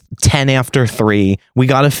about like 10 after 3. We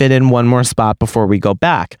got to fit in one more spot before we go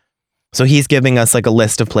back. So he's giving us like a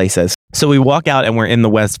list of places. So we walk out and we're in the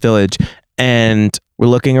West Village, and we're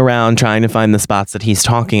looking around trying to find the spots that he's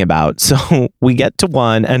talking about. So we get to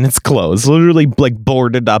one and it's closed, literally like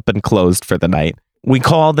boarded up and closed for the night. We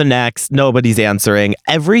call the next, nobody's answering.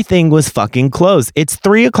 Everything was fucking closed. It's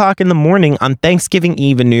 3:00 in the morning on Thanksgiving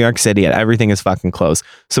Eve in New York City, and everything is fucking closed.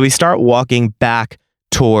 So we start walking back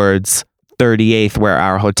towards 38th where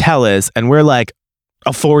our hotel is, and we're like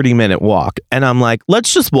a 40-minute walk. And I'm like,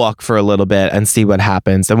 let's just walk for a little bit and see what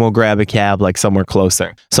happens, and we'll grab a cab like somewhere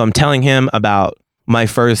closer. So I'm telling him about my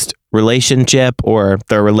first relationship, or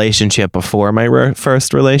the relationship before my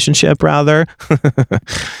first relationship, rather.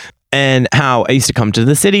 And how I used to come to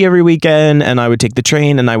the city every weekend, and I would take the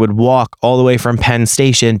train and I would walk all the way from Penn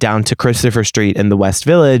Station down to Christopher Street in the West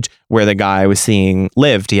Village, where the guy I was seeing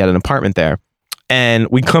lived. He had an apartment there. And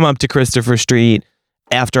we come up to Christopher Street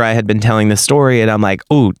after I had been telling the story, and I'm like,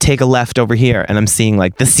 ooh, take a left over here. And I'm seeing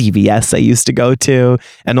like the CVS I used to go to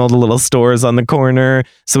and all the little stores on the corner.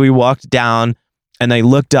 So we walked down, and I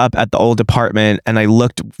looked up at the old apartment, and I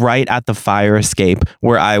looked right at the fire escape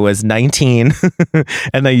where I was 19.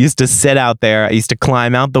 And I used to sit out there. I used to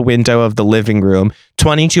climb out the window of the living room.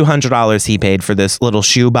 $2,200 he paid for this little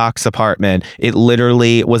shoebox apartment. It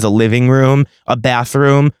literally was a living room, a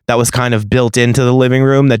bathroom that was kind of built into the living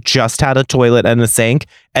room that just had a toilet and a sink,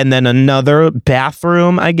 and then another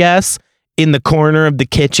bathroom, I guess, in the corner of the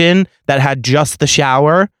kitchen that had just the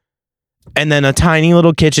shower. And then a tiny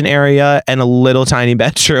little kitchen area and a little tiny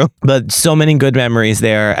bedroom. But so many good memories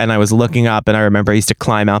there. And I was looking up, and I remember I used to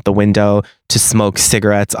climb out the window to smoke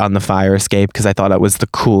cigarettes on the fire escape because I thought it was the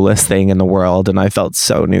coolest thing in the world. And I felt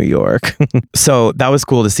so New York. So that was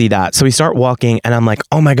cool to see that. So we start walking, and I'm like,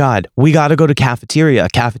 oh my God, we got to go to Cafeteria.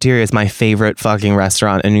 Cafeteria is my favorite fucking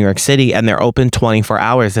restaurant in New York City. And they're open 24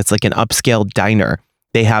 hours. It's like an upscale diner.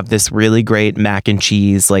 They have this really great mac and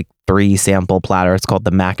cheese, like 3 sample platter. It's called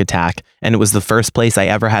the Mac Attack. And it was the first place I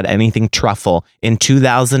ever had anything truffle in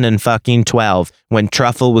 2012, when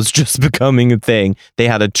truffle was just becoming a thing. They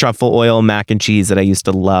had a truffle oil mac and cheese that I used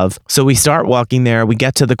to love. So we start walking there. We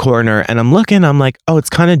get to the corner, and I'm looking. I'm like, oh, it's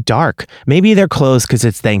kind of dark. Maybe they're closed because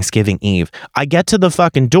it's Thanksgiving Eve. I get to the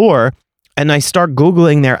fucking door, and I start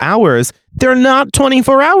Googling their hours. They're not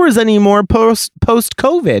 24 hours anymore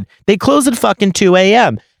post-COVID. They close at fucking 2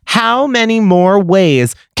 a.m. How many more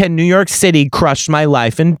ways can New York City crush my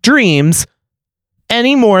life and dreams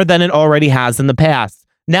any more than it already has in the past?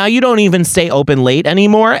 Now you don't even stay open late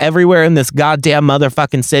anymore. Everywhere in this goddamn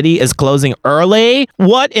motherfucking city is closing early.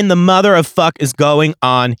 What in the mother of fuck is going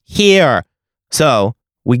on here? So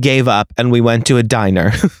we gave up and we went to a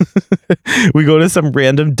diner. We go to some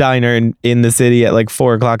random diner in the city at like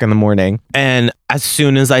 4:00 in the morning. And as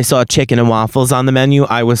soon as I saw chicken and waffles on the menu,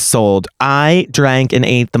 I was sold. I drank and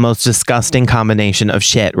ate the most disgusting combination of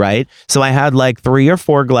shit, right? So I had like 3 or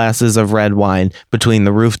 4 glasses of red wine between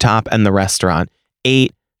the rooftop and the restaurant.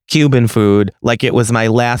 Ate Cuban food like it was my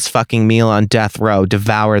last fucking meal on death row.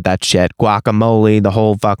 Devoured that shit. Guacamole, the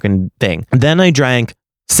whole fucking thing. Then I drank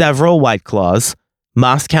several White Claws,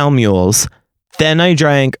 Moscow Mules. Then I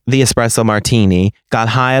drank the espresso martini, got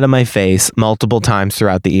high out of my face multiple times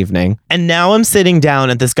throughout the evening. And now I'm sitting down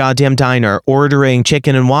at this goddamn diner ordering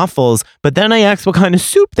chicken and waffles, but then I asked what kind of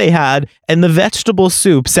soup they had, and the vegetable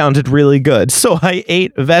soup sounded really good. So I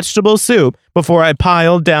ate vegetable soup before I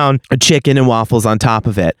piled down a chicken and waffles on top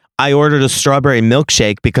of it. I ordered a strawberry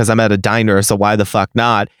milkshake because I'm at a diner, so why the fuck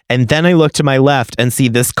not? And then I look to my left and see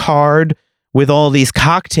this card with all these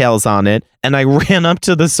cocktails on it. And I ran up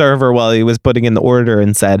to the server while he was putting in the order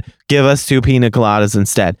and said, give us 2 pina coladas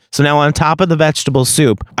instead. So now on top of the vegetable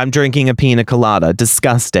soup, I'm drinking a pina colada.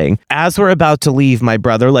 Disgusting. As we're about to leave, my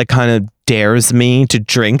brother like kind of dares me to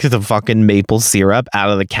drink the fucking maple syrup out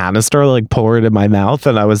of the canister, like pour it in my mouth.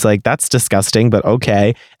 And I was like, that's disgusting, but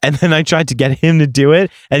okay. And then I tried to get him to do it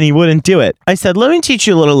and he wouldn't do it. I said, let me teach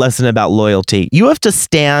you a little lesson about loyalty. You have to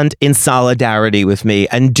stand in solidarity with me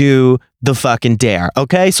and do the fucking dare.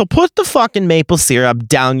 Okay. So put the fucking maple syrup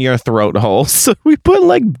down your throat hole. So we put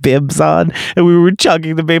like bibs on and we were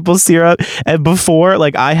chugging the maple syrup. And before,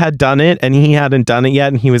 like I had done it and he hadn't done it yet.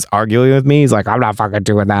 And he was arguing with me. He's like, I'm not fucking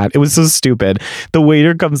doing that. It was so stupid. The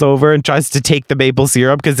waiter comes over and tries to take the maple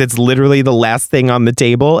syrup because it's literally the last thing on the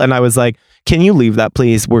table. And I was like, can you leave that,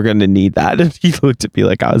 please? We're going to need that. And he looked at me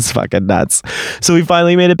like I was fucking nuts. So we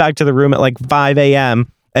finally made it back to the room at like 5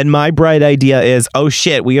 a.m. And my bright idea is, oh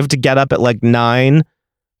shit, we have to get up at like 9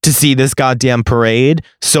 to see this goddamn parade.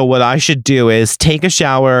 So what I should do is take a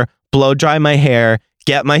shower, blow dry my hair,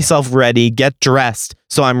 get myself ready, get dressed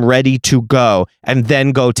so I'm ready to go, and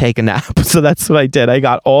then go take a nap. So that's what I did. I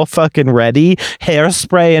got all fucking ready,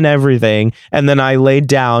 hairspray and everything, and then I laid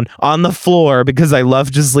down on the floor because I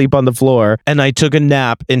love to sleep on the floor, and I took a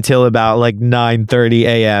nap until about like 9:30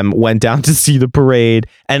 a.m., went down to see the parade,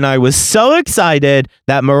 and I was so excited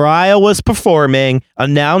that Mariah was performing,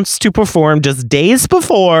 announced to perform just days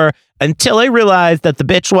before, until I realized that the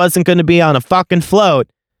bitch wasn't going to be on a fucking float.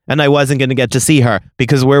 And I wasn't going to get to see her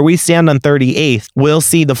because where we stand on 38th, we'll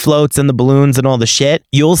see the floats and the balloons and all the shit.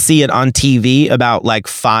 You'll see it on TV about like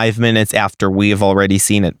 5 minutes after we've already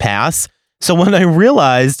seen it pass. So when I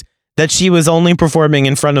realized that she was only performing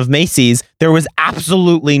in front of Macy's, there was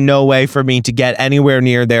absolutely no way for me to get anywhere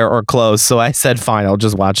near there or close. So I said, fine, I'll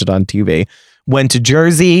just watch it on TV. Went to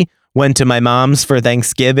Jersey, went to my mom's for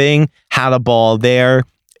Thanksgiving, had a ball there.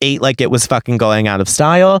 Ate like it was fucking going out of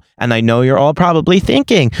style. And I know you're all probably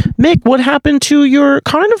thinking, Mick, what happened to your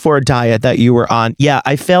carnivore diet that you were on? Yeah,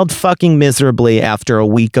 I failed fucking miserably after a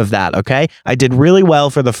week of that, okay? I did really well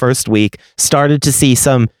for the first week, started to see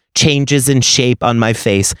some changes in shape on my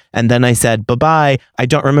face. And then I said, bye-bye. I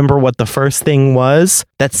don't remember what the first thing was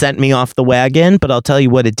that sent me off the wagon, but I'll tell you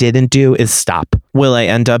what it didn't do is stop. Will I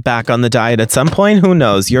end up back on the diet at some point? Who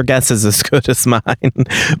knows? Your guess is as good as mine.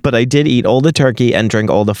 But I did eat all the turkey and drink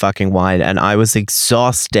all the fucking wine, and I was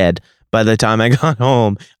exhausted by the time I got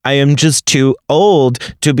home. I am just too old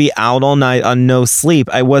to be out all night on no sleep.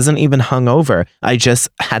 I wasn't even hungover. I just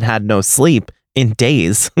had no sleep in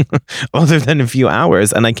days other than a few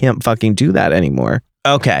hours, and I can't fucking do that anymore.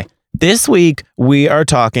 Okay, this week we are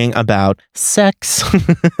talking about sex.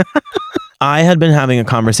 I had been having a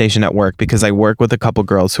conversation at work because I work with a couple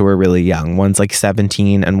girls who are really young. One's like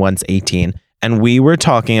 17 and one's 18. And we were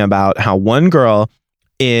talking about how one girl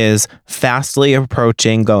is fastly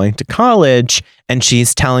approaching going to college, and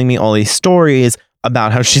she's telling me all these stories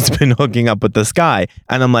about how she's been hooking up with this guy.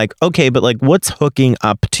 And I'm like, okay, but like, what's hooking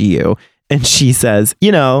up to you? And she says, you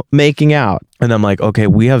know, making out. And I'm like, okay,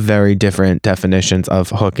 we have very different definitions of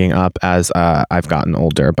hooking up as I've gotten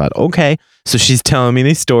older, but okay. So she's telling me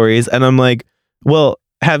these stories and I'm like, well,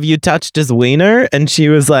 have you touched his wiener? And she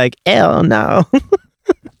was like, ew, no.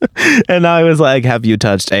 And I was like, have you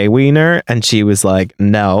touched a wiener? And she was like,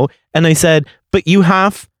 no. And I said, but you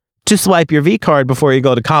have to swipe your V card before you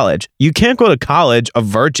go to college. You can't go to college a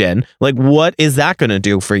virgin. Like, what is that going to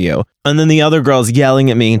do for you? And then the other girl's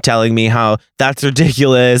yelling at me, telling me how that's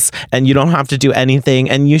ridiculous and you don't have to do anything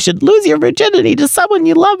and you should lose your virginity to someone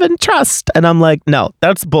you love and trust. And I'm like, no,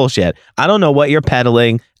 that's bullshit. I don't know what you're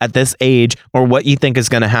peddling at this age or what you think is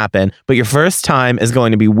going to happen, but your first time is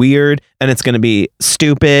going to be weird and it's going to be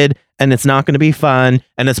stupid and it's not going to be fun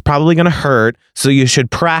and it's probably going to hurt. So you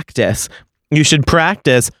should practice. You should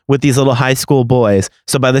practice with these little high school boys.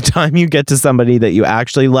 So by the time you get to somebody that you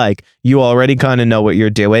actually like, you already kind of know what you're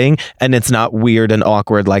doing and it's not weird and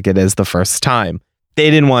awkward like it is the first time.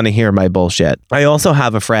 They didn't want to hear my bullshit. I also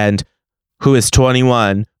have a friend who is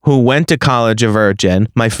 21 who went to college a virgin,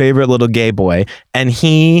 my favorite little gay boy, and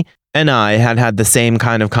he and I had the same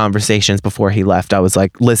kind of conversations before he left. I was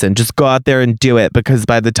like, listen, just go out there and do it because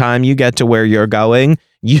by the time you get to where you're going,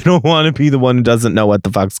 you don't want to be the one who doesn't know what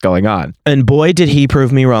the fuck's going on. And boy, did he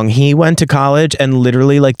prove me wrong. He went to college and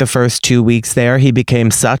literally like the first 2 weeks there, he became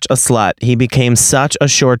such a slut. He became such a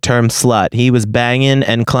short-term slut. He was banging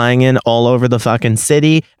and clanging all over the fucking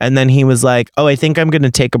city. And then he was like, oh, I think I'm going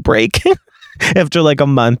to take a break. After like a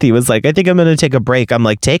month, he was like, I think I'm going to take a break. I'm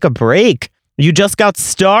like, take a break. You just got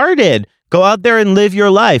started. Go out there and live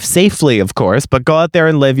your life safely, of course, but go out there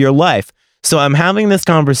and live your life. So I'm having this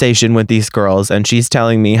conversation with these girls, and she's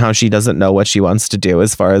telling me how she doesn't know what she wants to do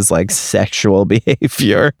as far as like sexual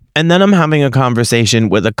behavior. And then I'm having a conversation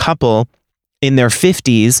with a couple in their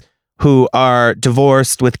 50s who are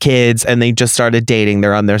divorced with kids, and they just started dating.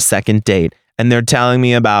 They're on their second date, and they're telling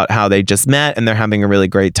me about how they just met and they're having a really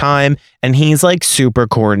great time. And he's like super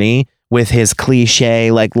corny with his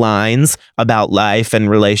cliche like lines about life and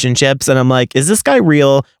relationships. And I'm like, is this guy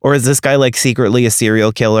real, or is this guy like secretly a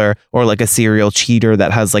serial killer or like a serial cheater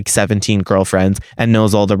that has like 17 girlfriends and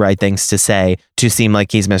knows all the right things to say to seem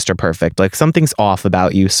like he's Mr. Perfect? Like, something's off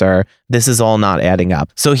about you, sir. This is all not adding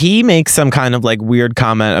up. So he makes some kind of like weird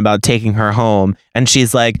comment about taking her home, and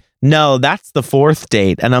she's like, no, that's the fourth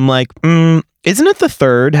date. And I'm like, isn't it the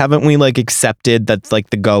third? Haven't we like accepted that's like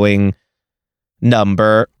the going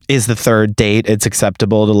number is the third date? It's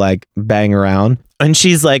acceptable to like bang around. And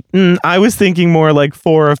she's like, I was thinking more like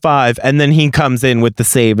 4 or 5. And then he comes in with the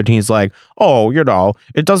save, and he's like, oh, you know,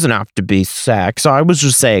 it doesn't have to be sex. I was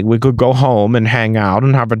just saying we could go home and hang out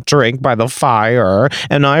and have a drink by the fire.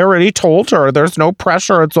 And I already told her there's no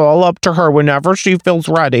pressure. It's all up to her whenever she feels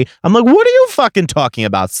ready. I'm like, what are you fucking talking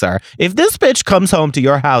about, sir? If this bitch comes home to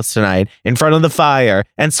your house tonight in front of the fire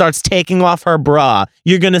and starts taking off her bra,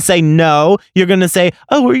 you're going to say no. You're going to say,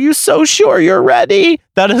 oh, are you so sure you're ready?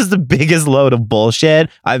 That is the biggest load of bullshit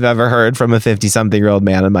I've ever heard from a 50-something-year-old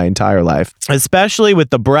man in my entire life, especially with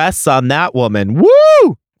the breasts on that woman.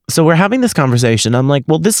 Woo! So we're having this conversation. I'm like,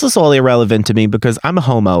 well, this is all irrelevant to me because I'm a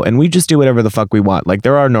homo and we just do whatever the fuck we want. Like,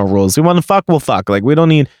 there are no rules. We want to fuck, we'll fuck. Like, we don't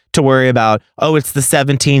need to worry about, oh, it's the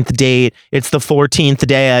 17th date. It's the 14th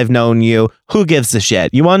day I've known you. Who gives a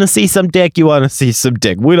shit? You want to see some dick? You want to see some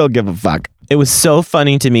dick. We don't give a fuck. It was so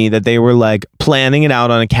funny to me that they were like planning it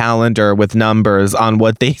out on a calendar with numbers on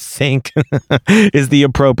what they think is the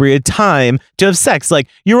appropriate time to have sex. Like,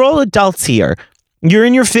 you're all adults here. You're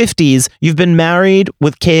in your 50s. You've been married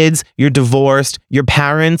with kids. You're divorced. You're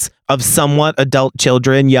parents of somewhat adult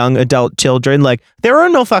children, young adult children. Like, there are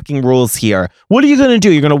no fucking rules here. What are you going to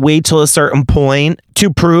do? You're going to wait till a certain point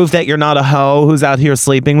to prove that you're not a hoe who's out here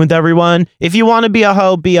sleeping with everyone? If you want to be a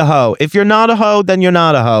hoe, be a hoe. If you're not a hoe, then you're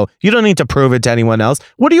not a hoe. You don't need to prove it to anyone else.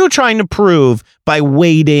 What are you trying to prove by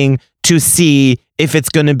waiting to see if it's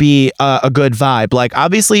going to be a good vibe? Like,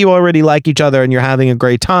 obviously you already like each other and you're having a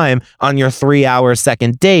great time on your 3-hour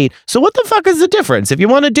second date. So what the fuck is the difference? If you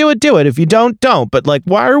want to do it, do it. If you don't, don't. But like,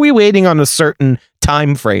 why are we waiting on a certain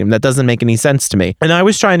time frame? That doesn't make any sense to me. And I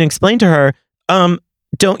was trying to explain to her,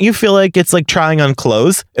 don't you feel like it's like trying on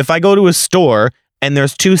clothes? If I go to a store and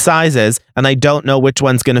there's 2 sizes and I don't know which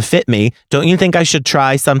one's going to fit me, don't you think I should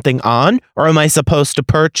try something on? Or am I supposed to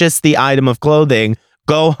purchase the item of clothing,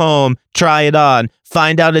 go home, try it on,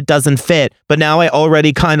 find out it doesn't fit, but now I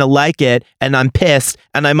already kind of like it and I'm pissed,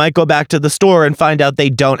 and I might go back to the store and find out they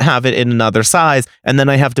don't have it in another size, and then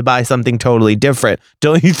I have to buy something totally different?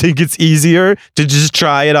 Don't you think it's easier to just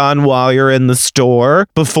try it on while you're in the store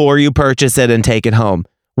before you purchase it and take it home?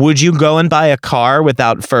 Would you go and buy a car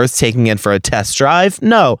without first taking it for a test drive?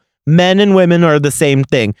 No. Men and women are the same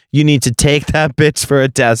thing. You need to take that bitch for a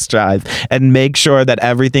test drive and make sure that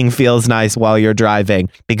everything feels nice while you're driving.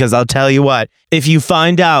 Because I'll tell you what, if you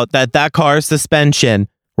find out that that car's suspension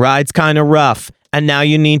rides kind of rough and now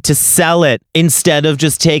you need to sell it instead of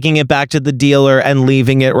just taking it back to the dealer and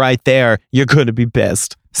leaving it right there, you're going to be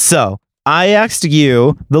pissed. So I asked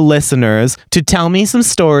you, the listeners, to tell me some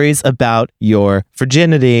stories about your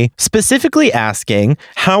virginity, specifically asking,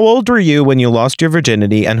 how old were you when you lost your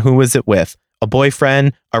virginity and who was it with? A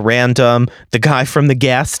boyfriend, a random, the guy from the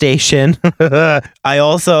gas station. I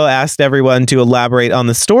also asked everyone to elaborate on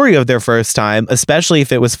the story of their first time, especially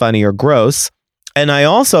if it was funny or gross. And I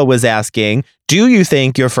also was asking, do you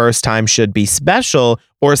think your first time should be special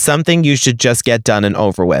or something you should just get done and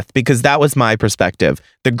over with? Because that was my perspective.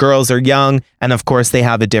 The girls are young, and of course they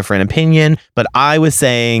have a different opinion, but I was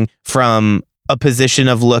saying from a position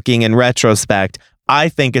of looking in retrospect, I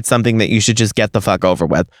think it's something that you should just get the fuck over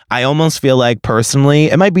with. I almost feel like personally,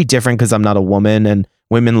 it might be different because I'm not a woman and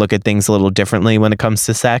women look at things a little differently when it comes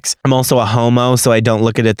to sex. I'm also a homo, so I don't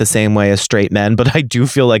look at it the same way as straight men, but I do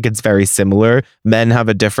feel like it's very similar. Men have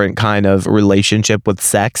a different kind of relationship with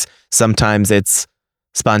sex. Sometimes it's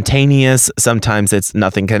spontaneous. Sometimes it's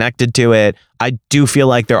nothing connected to it. I do feel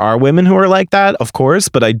like there are women who are like that, of course,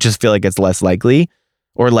 but I just feel like it's less likely.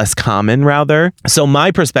 Or less common, rather. So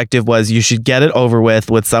my perspective was you should get it over with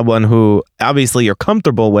someone who obviously you're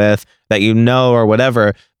comfortable with, that you know or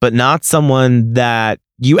whatever, but not someone that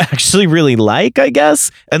you actually really like, I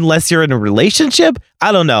guess, unless you're in a relationship.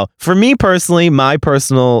 I don't know. For me personally, my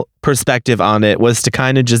personal perspective on it was to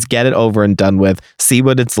kind of just get it over and done with, see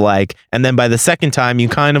what it's like. And then by the second time, you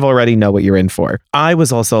kind of already know what you're in for. I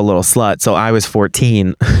was also a little slut. So I was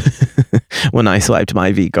 14 when I swiped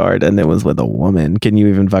my V card and it was with a woman. Can you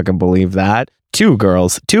even fucking believe that? Two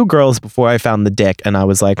girls before I found the dick. And I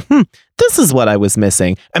was like, this is what I was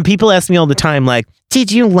missing. And people ask me all the time, like, did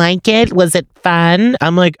you like it? Was it fun?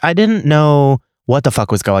 I'm like, I didn't know what the fuck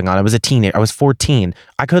was going on. I was a teenager. I was 14.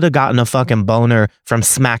 I could have gotten a fucking boner from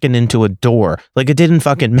smacking into a door. Like, it didn't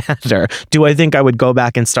fucking matter. Do I think I would go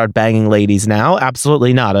back and start banging ladies now?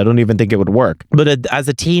 Absolutely not. I don't even think it would work. But as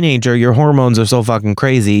a teenager, your hormones are so fucking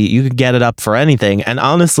crazy. You could get it up for anything. And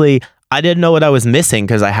honestly, I didn't know what I was missing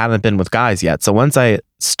because I hadn't been with guys yet. So once I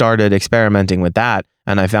started experimenting with that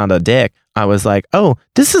and I found a dick, I was like, oh,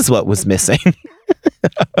 this is what was missing.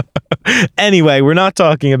 Anyway, we're not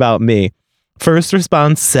talking about me. First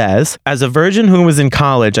response says, as a virgin who was in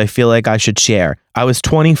college, I feel like I should share. I was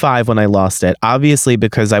 25 when I lost it, obviously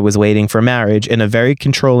because I was waiting for marriage in a very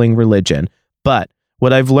controlling religion. But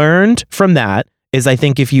what I've learned from that is I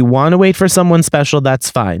think if you want to wait for someone special,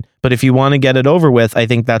 that's fine. But if you want to get it over with, I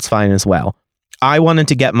think that's fine as well. I wanted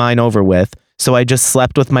to get mine over with, so I just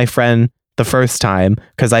slept with my friend the first time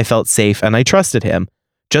because I felt safe and I trusted him.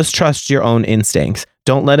 Just trust your own instincts.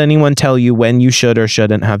 Don't let anyone tell you when you should or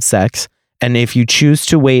shouldn't have sex. And if you choose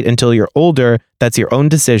to wait until you're older, that's your own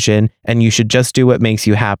decision, and you should just do what makes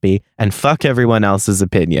you happy and fuck everyone else's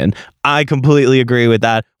opinion. I completely agree with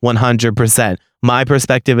that 100%. My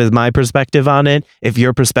perspective is my perspective on it. If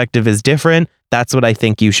your perspective is different, that's what I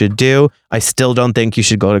think you should do. I still don't think you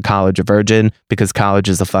should go to college a virgin because college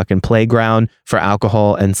is a fucking playground for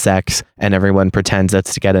alcohol and sex, and everyone pretends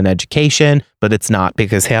that's to get an education, but it's not,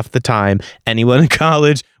 because half the time anyone in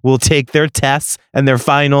college will take their tests and their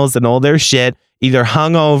finals and all their shit either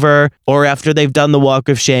hungover or after they've done the walk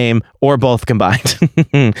of shame or both combined.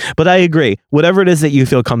 But I agree, whatever it is that you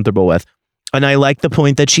feel comfortable with. And I like the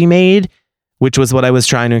point that she made, which was what I was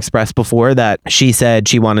trying to express before, that she said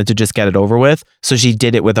she wanted to just get it over with. So she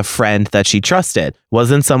did it with a friend that she trusted.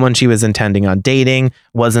 Wasn't someone she was intending on dating,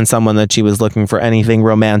 wasn't someone that she was looking for anything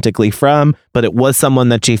romantically from, but it was someone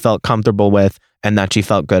that she felt comfortable with and that she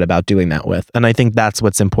felt good about doing that with. And I think that's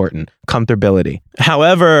what's important, comfortability.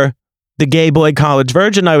 However, the gay boy college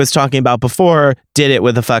virgin I was talking about before did it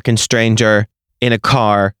with a fucking stranger in a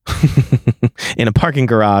car, in a parking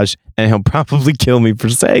garage, and he'll probably kill me for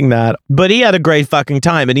saying that. But he had a great fucking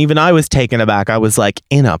time, and even I was taken aback. I was like,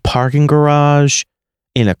 in a parking garage,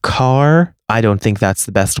 in a car? I don't think that's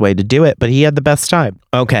the best way to do it, but he had the best time.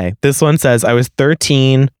 Okay, this one says, I was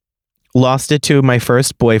 13, lost it to my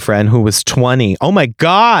first boyfriend who was 20. Oh my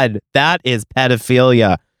God, that is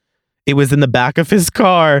pedophilia. It was in the back of his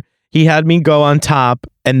car. He had me go on top,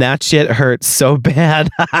 and that shit hurt so bad.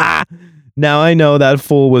 Now I know that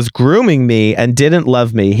fool was grooming me and didn't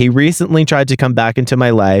love me. He recently tried to come back into my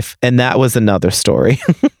life, and that was another story.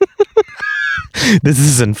 This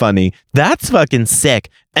isn't funny. That's fucking sick.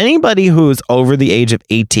 Anybody who's over the age of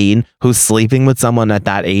 18 who's sleeping with someone at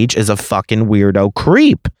that age is a fucking weirdo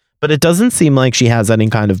creep. But it doesn't seem like she has any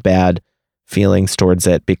kind of bad feelings towards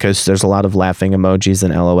it because there's a lot of laughing emojis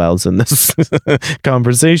and LOLs in this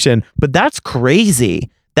conversation. But that's crazy.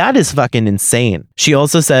 That is fucking insane. She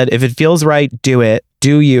also said, if it feels right, do it.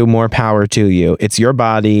 Do you, more power to you. It's your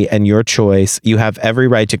body and your choice. You have every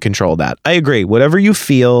right to control that. I agree. Whatever you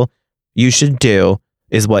feel you should do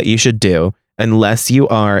is what you should do, unless you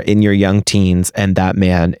are in your young teens and that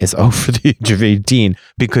man is over the age of 18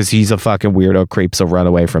 because he's a fucking weirdo creep, so run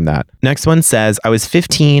away from that. Next one says, I was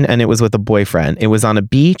 15 and it was with a boyfriend. It was on a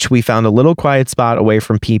beach. We found a little quiet spot away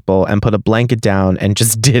from people and put a blanket down and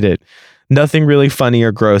just did it. Nothing really funny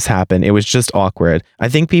or gross happened. It was just awkward. I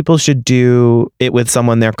think people should do it with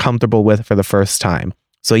someone they're comfortable with for the first time.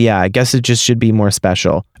 So yeah, I guess it just should be more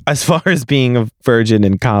special. As far as being a virgin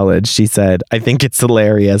in college, she said, I think it's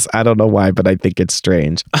hilarious. I don't know why, but I think it's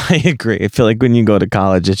strange. I agree. I feel like when you go to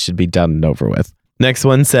college, it should be done and over with. Next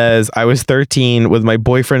one says, I was 13 with my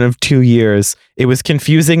boyfriend of 2 years. It was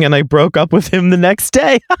confusing and I broke up with him the next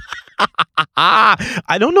day.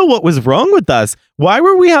 I don't know what was wrong with us. Why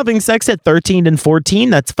were we having sex at 13 and 14?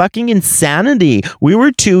 That's fucking insanity. We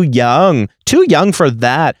were too young for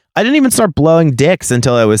that. I didn't even start blowing dicks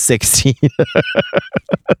until I was 16.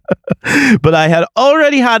 But I had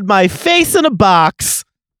already had my face in a box.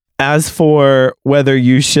 As for whether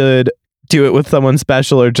you should do it with someone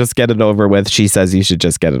special or just get it over with, she says you should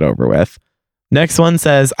just get it over with. Next one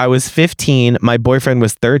says, I was 15. My boyfriend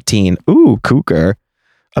was 13. Ooh, cougar.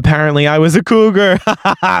 Apparently, I was a cougar.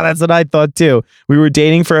 That's what I thought too. We were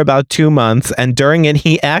dating for about 2 months, and during it,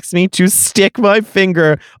 he asked me to stick my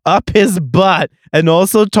finger up his butt and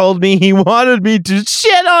also told me he wanted me to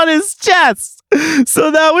shit on his chest.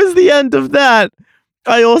 So that was the end of that.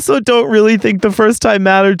 I also don't really think the first time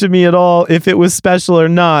mattered to me at all, if it was special or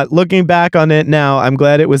not. Looking back on it now, I'm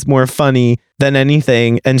glad it was more funny than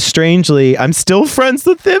anything. And strangely, I'm still friends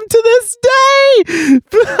with him to this day.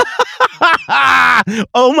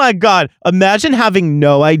 Oh my God. Imagine having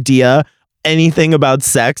no idea anything about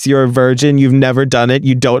sex. You're a virgin. You've never done it.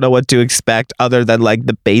 You don't know what to expect other than like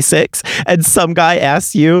the basics. And some guy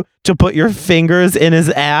asks you to put your fingers in his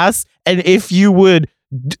ass. And if you would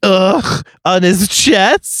on his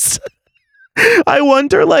chest. I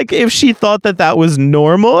wonder like if she thought that was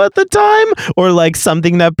normal at the time or like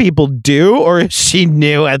something that people do, or if she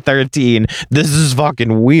knew at 13. This is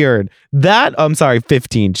fucking weird. I'm sorry,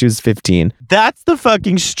 15. She was 15. That's the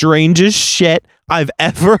fucking strangest shit I've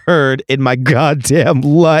ever heard in my goddamn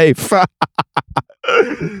life.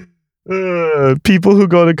 People who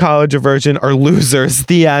go to college a virgin are losers.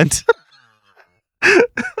 The end.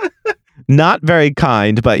 Not very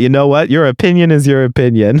kind, but you know what? Your opinion is your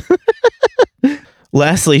opinion.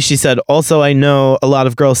 Lastly, she said, also, I know a lot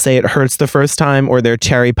of girls say it hurts the first time or they're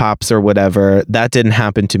cherry pops or whatever. That didn't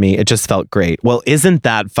happen to me. It just felt great. Well, isn't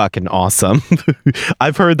that fucking awesome?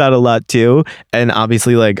 I've heard that a lot too. And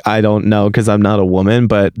obviously, like, I don't know because I'm not a woman,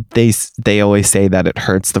 but they always say that it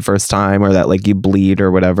hurts the first time or that like you bleed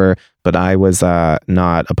or whatever. But I was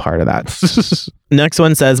not a part of that. Next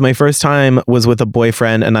one says, my first time was with a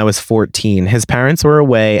boyfriend and I was 14. His parents were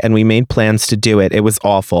away and we made plans to do it. It was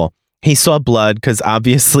awful. He saw blood because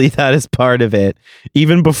obviously that is part of it,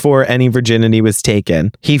 even before any virginity was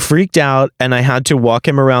taken. He freaked out and I had to walk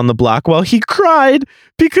him around the block while he cried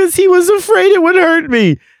because he was afraid it would hurt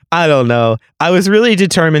me. I don't know. I was really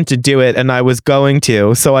determined to do it and I was going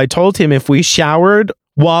to. So I told him if we showered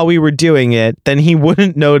while we were doing it, then he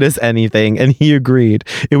wouldn't notice anything, and he agreed.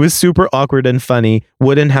 It was super awkward and funny.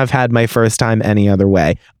 Wouldn't have had my first time any other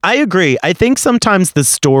way. I agree. I think sometimes the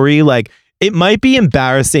story, like, it might be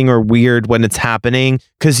embarrassing or weird when it's happening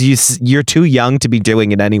because you're too young to be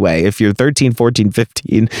doing it anyway. If you're 13, 14,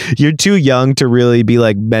 15, you're too young to really be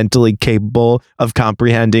like mentally capable of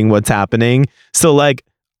comprehending what's happening. So like,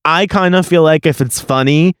 I kind of feel like if it's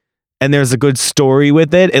funny and there's a good story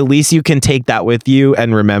with it, at least you can take that with you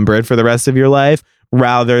and remember it for the rest of your life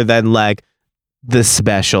rather than like the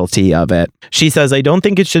specialty of it. She says, I don't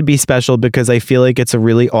think it should be special because I feel like it's a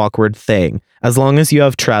really awkward thing. As long as you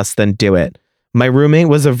have trust, then do it. My roommate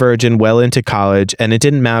was a virgin well into college and it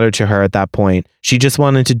didn't matter to her at that point. She just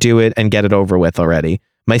wanted to do it and get it over with already.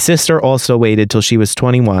 My sister also waited till she was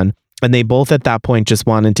 21 and they both at that point just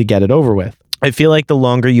wanted to get it over with. I feel like the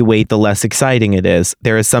longer you wait, the less exciting it is.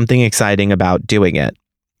 There is something exciting about doing it.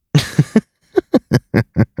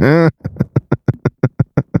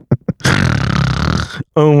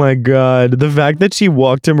 Oh my God. The fact that she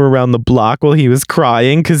walked him around the block while he was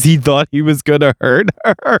crying because he thought he was going to hurt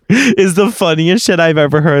her is the funniest shit I've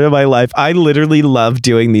ever heard in my life. I literally love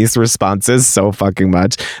doing these responses so fucking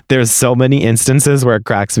much. There's so many instances where it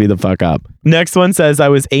cracks me the fuck up. Next one says, I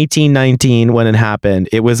was 18, 19 when it happened.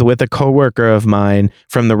 It was with a coworker of mine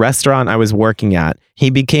from the restaurant I was working at. He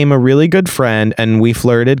became a really good friend and we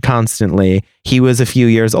flirted constantly. He was a few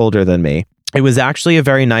years older than me. It was actually a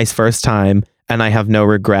very nice first time. And I have no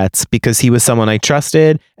regrets because he was someone I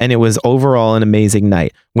trusted and it was overall an amazing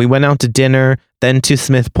night. We went out to dinner, then to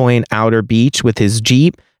Smith Point Outer Beach with his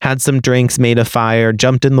Jeep, had some drinks, made a fire,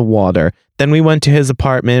 jumped in the water. Then we went to his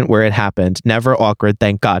apartment where it happened. Never awkward,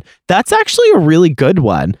 thank God. That's actually a really good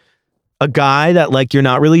one. A guy that like you're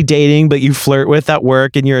not really dating, but you flirt with at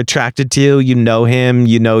work and you're attracted to, you know him,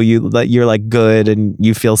 you know you're like good and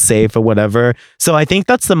you feel safe or whatever. So I think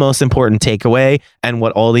that's the most important takeaway and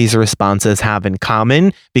what all these responses have in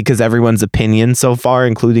common because everyone's opinions so far,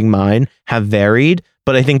 including mine, have varied.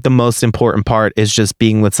 But I think the most important part is just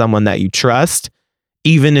being with someone that you trust,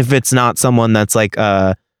 even if it's not someone that's like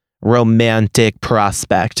a romantic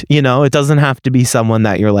prospect. You know, it doesn't have to be someone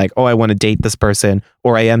that you're like, oh, I want to date this person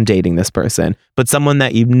or I am dating this person, but someone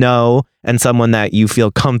that you know and someone that you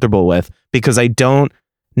feel comfortable with, because I don't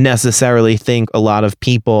necessarily think a lot of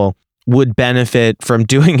people would benefit from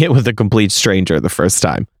doing it with a complete stranger the first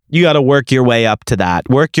time. You got to work your way up to that.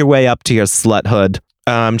 Work your way up to your sluthood.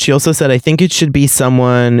 She also said, I think it should be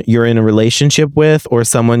someone you're in a relationship with or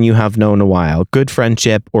someone you have known a while. Good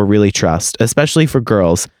friendship or really trust, especially for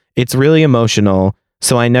girls. It's really emotional,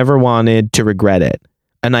 so I never wanted to regret it.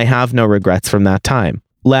 And I have no regrets from that time.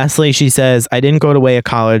 Lastly, she says, I didn't go to way of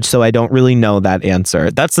college, so I don't really know that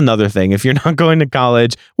answer. That's another thing. If you're not going to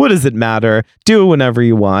college, what does it matter? Do it whenever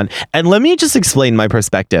you want. And let me just explain my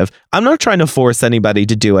perspective. I'm not trying to force anybody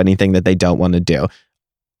to do anything that they don't want to do.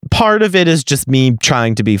 Part of it is just me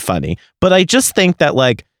trying to be funny. But I just think that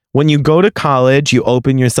like when you go to college, you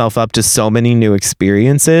open yourself up to so many new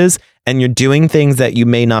experiences and you're doing things that you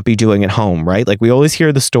may not be doing at home, right? Like we always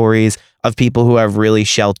hear the stories of people who have really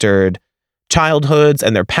sheltered childhoods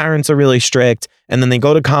and their parents are really strict and then they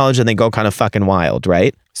go to college and they go kind of fucking wild,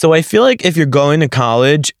 right? So I feel like if you're going to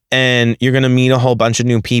college and you're going to meet a whole bunch of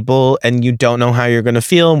new people and you don't know how you're going to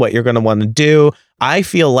feel and what you're going to want to do, I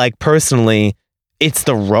feel like personally it's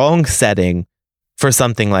the wrong setting for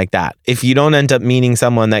something like that. If you don't end up meeting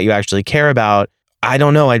someone that you actually care about, I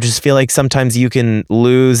don't know. I just feel like sometimes you can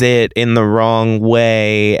lose it in the wrong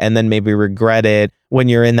way and then maybe regret it when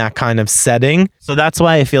you're in that kind of setting. So that's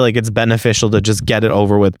why I feel like it's beneficial to just get it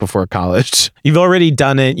over with before college. You've already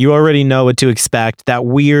done it. You already know what to expect. That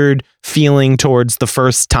weird feeling towards the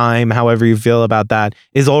first time, however you feel about that,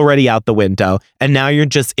 is already out the window. And now you're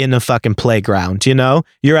just in a fucking playground, you know?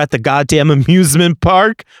 You're at the goddamn amusement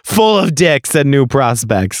park full of dicks and new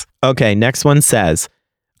prospects. Okay, next one says,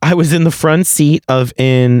 I was in the front seat of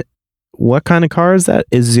what kind of car is that?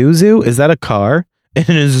 Isuzu? Is that a car? An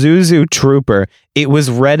Isuzu Trooper. It was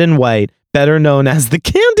red and white, better known as the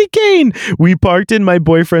candy cane. We parked in my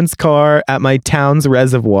boyfriend's car at my town's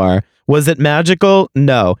reservoir. Was it magical?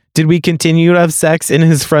 No. Did we continue to have sex in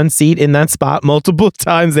his front seat in that spot multiple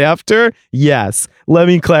times after? Yes. Let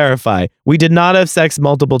me clarify. We did not have sex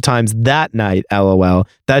multiple times that night, LOL.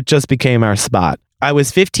 That just became our spot. I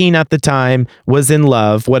was 15 at the time, was in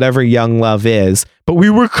love, whatever young love is, but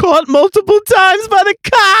we were caught multiple times by the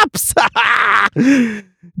cops.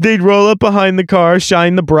 They'd roll up behind the car,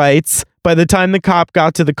 shine the brights. By the time the cop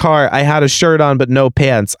got to the car, I had a shirt on but no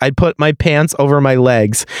pants. I'd put my pants over my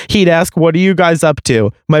legs. He'd ask, what are you guys up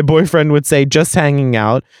to? My boyfriend would say, just hanging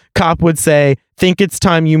out. Cop would say, think it's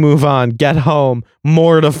time you move on. Get home.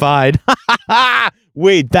 Mortified.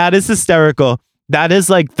 Wait, that is hysterical. That is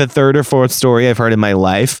like the third or fourth story I've heard in my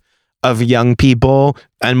life of young people.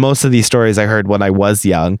 And most of these stories I heard when I was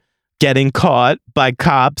young, getting caught by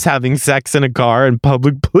cops having sex in a car in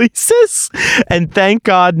public places. And thank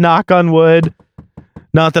God, knock on wood,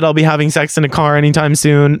 not that I'll be having sex in a car anytime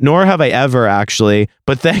soon, nor have I ever actually,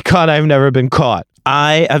 but thank God I've never been caught.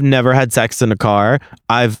 I have never had sex in a car.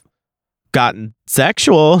 I've gotten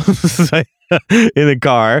sexual in a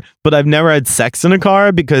car, but I've never had sex in a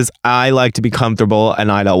car because I like to be comfortable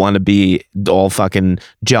and I don't want to be all fucking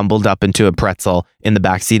jumbled up into a pretzel in the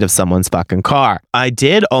backseat of someone's fucking car. I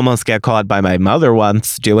did almost get caught by my mother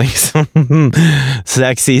once doing some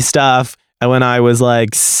sexy stuff. And when I was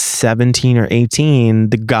like 17 or 18,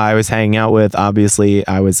 the guy I was hanging out with, obviously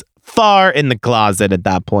I was far in the closet at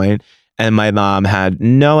that point, and my mom had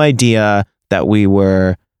no idea that we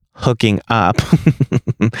were hooking up.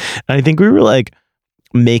 I think we were like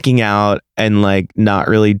making out and like not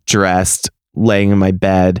really dressed, laying in my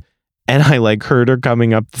bed, and I like heard her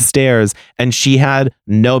coming up the stairs and she had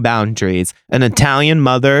no boundaries. An Italian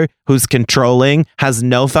mother who's controlling, has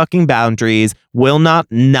no fucking boundaries, will not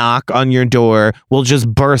knock on your door, will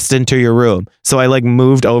just burst into your room. So I like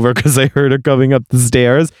moved over because I heard her coming up the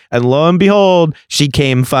stairs, and lo and behold, she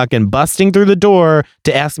came fucking busting through the door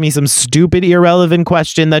to ask me some stupid irrelevant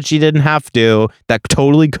question that she didn't have to, that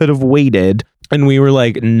totally could have waited. And we were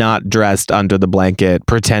like not dressed under the blanket,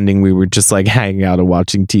 pretending we were just like hanging out and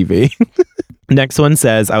watching TV. Next one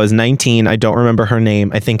says, I was 19. I don't remember her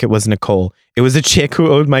name. I think it was Nicole. It was a chick who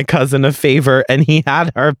owed my cousin a favor and he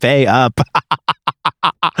had her pay up.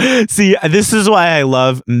 See, this is why I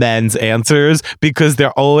love men's answers, because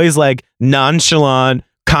they're always like nonchalant,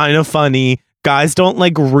 kind of funny. Guys don't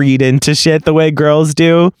like read into shit the way girls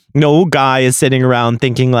do. No guy is sitting around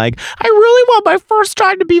thinking like, I really want my first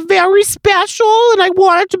time to be very special and I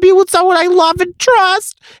want it to be with someone I love and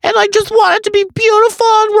trust and I just want it to be beautiful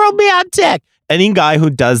and romantic. Any guy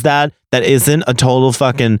who does that isn't a total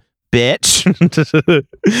fucking bitch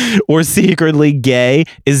or secretly gay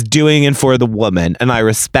is doing it for the woman. And I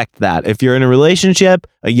respect that. If you're in a relationship,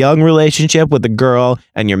 a young relationship with a girl,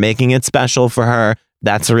 and you're making it special for her,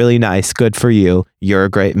 that's really nice. Good for you. You're a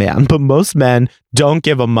great man. But most men don't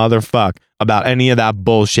give a motherfuck about any of that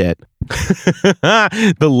bullshit.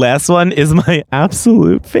 The last one is my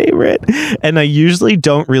absolute favorite. And I usually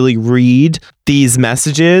don't really read these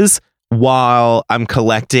messages while I'm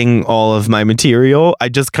collecting all of my material. I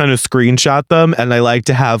just kind of screenshot them, and I like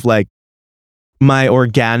to have like my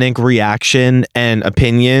organic reaction and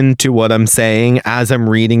opinion to what I'm saying as I'm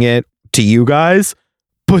reading it to you guys.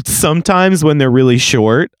 But sometimes when they're really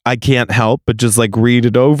short, I can't help but just like read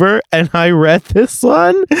it over. And I read this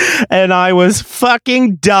one and I was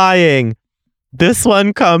fucking dying. This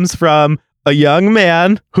one comes from a young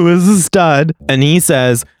man who is a stud. And he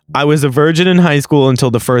says, I was a virgin in high school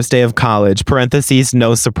until the first day of college. Parentheses,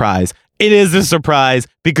 no surprise. It is a surprise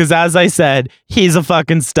because, as I said, he's a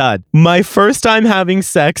fucking stud. My first time having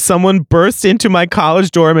sex, someone burst into my college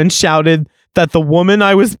dorm and shouted that the woman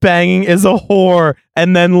I was banging is a whore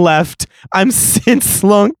and then left. I'm since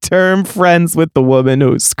long-term friends with the woman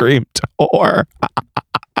who screamed whore.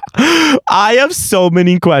 I have so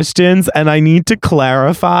many questions and I need to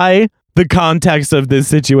clarify the context of this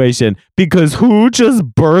situation, because who just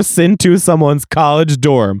bursts into someone's college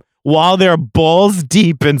dorm while they're balls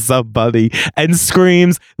deep in somebody and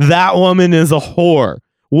screams, that woman is a whore?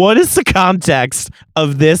 What is the context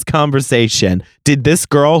of this conversation? Did this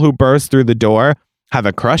girl who burst through the door have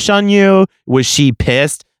a crush on you? Was she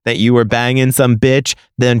pissed that you were banging some bitch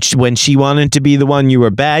when she wanted to be the one you were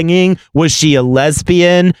banging? Was she a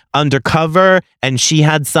lesbian undercover and she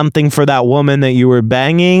had something for that woman that you were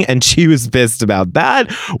banging and she was pissed about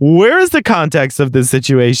that? Where is the context of this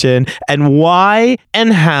situation, and why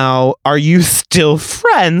and how are you still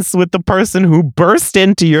friends with the person who burst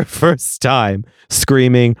into your first time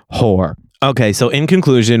screaming whore? Okay, so in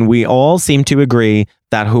conclusion, we all seem to agree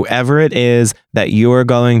that whoever it is that you are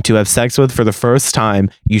going to have sex with for the first time,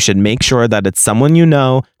 you should make sure that it's someone you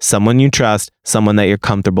know, someone you trust, someone that you're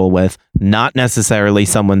comfortable with, not necessarily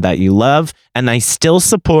someone that you love. And I still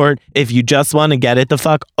support if you just want to get it the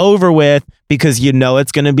fuck over with because you know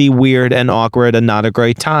it's going to be weird and awkward and not a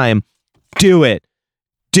great time, do it.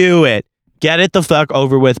 Do it. Get it the fuck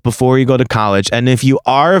over with before you go to college. And if you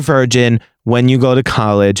are a virgin when you go to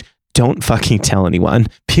college, don't fucking tell anyone,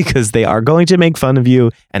 because they are going to make fun of you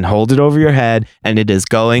and hold it over your head, and it is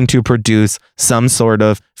going to produce some sort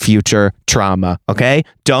of future trauma, okay?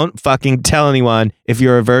 Don't fucking tell anyone if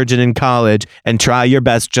you're a virgin in college, and try your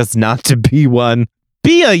best just not to be one.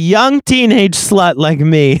 Be a young teenage slut like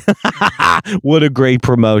me. What a great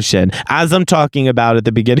promotion. As I'm talking about at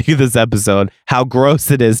the beginning of this episode, how gross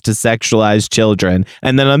it is to sexualize children.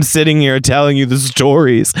 And then I'm sitting here telling you the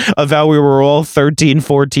stories of how we were all 13,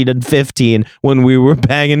 14, and 15 when we were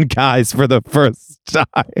banging guys for the first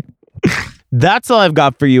time. That's all I've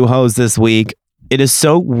got for you hoes this week. It is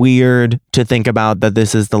so weird to think about that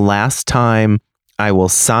this is the last time I will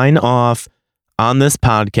sign off on this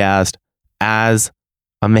podcast as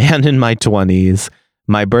a man in my 20s.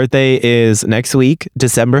 My birthday is next week,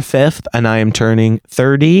 December 5th, and I am turning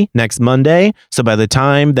 30 next Monday. So by the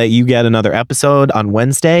time that you get another episode on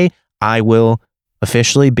Wednesday, I will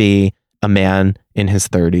officially be a man in his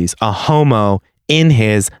 30s, a homo in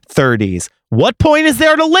his 30s. What point is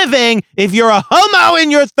there to living if you're a homo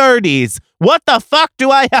in your 30s? What the fuck do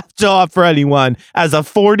I have to offer anyone as a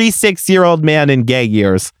 46-year-old man in gay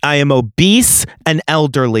years? I am obese and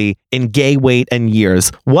elderly in gay weight and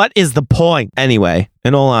years. What is the point? Anyway,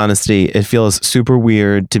 in all honesty, it feels super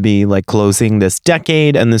weird to be like closing this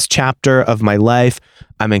decade and this chapter of my life.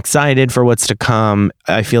 I'm excited for what's to come.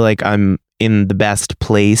 I feel like I'm in the best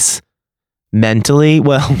place mentally.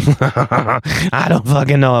 Well, I don't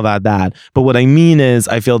fucking know about that. But what I mean is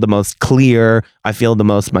I feel the most clear. I feel the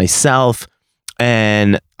most myself.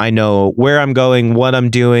 And I know where I'm going, what I'm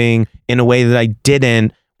doing in a way that I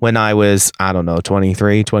didn't when I was,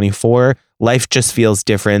 23, 24. Life just feels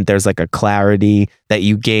different. There's like a clarity that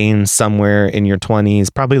you gain somewhere in your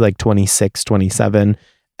 20s, probably like 26, 27.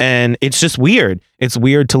 And it's just weird. It's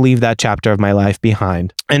weird to leave that chapter of my life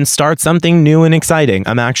behind and start something new and exciting.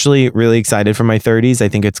 I'm actually really excited for my 30s. I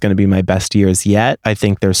think it's going to be my best years yet. I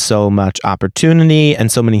think there's so much opportunity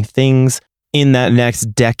and so many things in that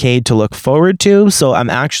next decade to look forward to. So I'm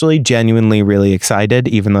actually genuinely really excited,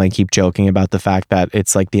 even though I keep joking about the fact that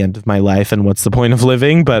it's like the end of my life and what's the point of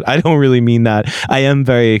living, but I don't really mean that. I am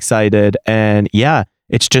very excited. And yeah,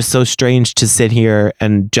 it's just so strange to sit here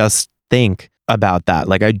and just think about that.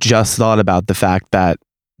 Like I just thought about the fact that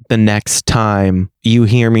the next time you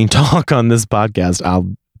hear me talk on this podcast,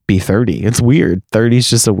 I'll be 30. It's weird. 30 is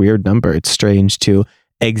just a weird number. It's strange to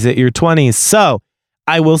exit your 20s. So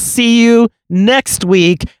I will see you next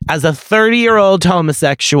week as a 30-year-old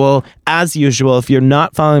homosexual. As usual, if you're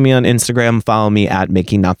not following me on Instagram, follow me at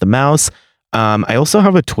Mickey Not the Mouse. I also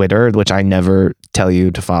have a Twitter, which I never tell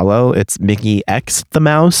you to follow. It's Mickey X the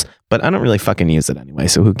Mouse, but I don't really fucking use it anyway,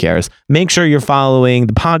 so who cares? Make sure you're following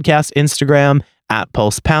the podcast Instagram at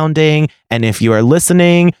Pulse Pounding. And if you are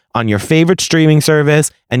listening on your favorite streaming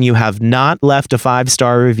service and you have not left a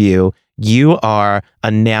 5-star review, you are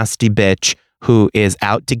a nasty bitch who is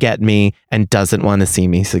out to get me and doesn't want to see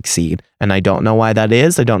me succeed. And I don't know why that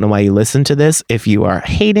is. I don't know why you listen to this if you are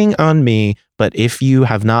hating on me. But if you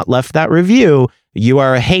have not left that review, you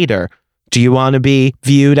are a hater. Do you want to be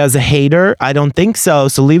viewed as a hater? I don't think so.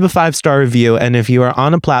 So leave a 5-star review. And if you are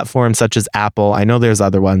on a platform such as Apple, I know there's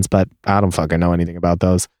other ones, but I don't fucking know anything about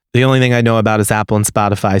those. The only thing I know about is Apple and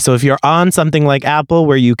Spotify. So if you're on something like Apple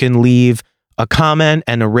where you can leave a comment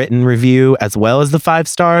and a written review as well as the 5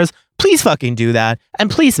 stars, please fucking do that. And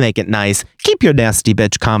please make it nice. Keep your nasty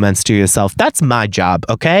bitch comments to yourself. That's my job,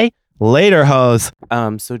 okay? Later, hoes.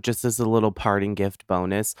 So just as a little parting gift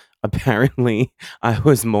bonus, apparently I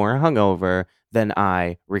was more hungover than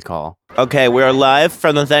I recall. Okay, we're live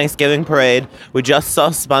from the Thanksgiving parade. We just saw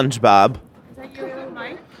SpongeBob. Is that your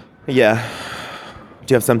mic? Yeah.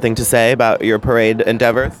 Do you have something to say about your parade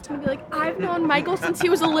endeavors? It's gonna be like, I've known Michael since he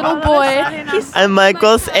was a little boy. I'm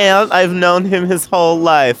Michael's aunt. I've known him his whole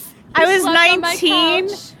life. I was slept on my 19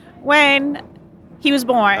 couch. when he was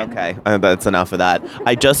born. Okay, that's enough of that.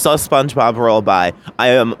 I just saw SpongeBob roll by. I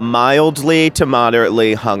am mildly to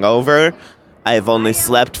moderately hungover. I've only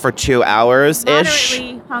slept for 2 hours-ish.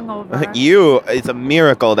 Moderately hungover. It's a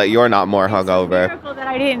miracle that you're not more It's a hungover. miracle that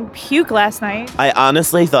I didn't puke last night. I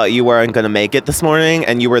honestly thought you weren't going to make it this morning,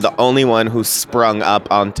 and you were the only one who sprung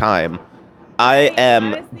up on time. I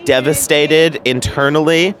am honestly devastated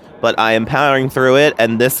internally, but I am powering through it,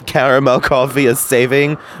 and this caramel coffee is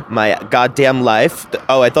saving my goddamn life.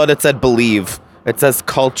 Oh, I thought it said believe. It says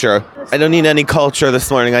culture. I don't need any culture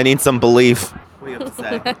this morning. I need some belief. What do you have to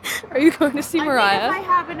say? Are you going to see I think if Mariah? I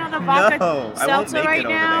have another vodka No, I won't seltzer make right it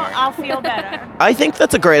over now, there. I'll feel better. I think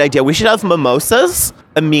that's a great idea. We should have mimosas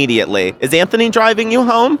immediately. Is Anthony driving you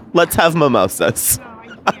home? Let's have mimosas. No,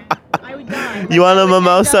 I can't. I would die. You want a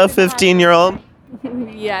mimosa, 15-year-old?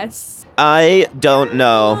 Yes. I don't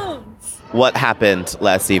know what happened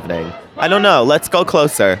last evening. I don't know. Let's go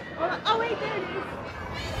closer. Oh, wait, there it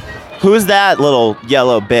is. Who's that little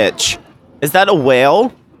yellow bitch? Is that a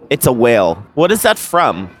whale? It's a whale. What is that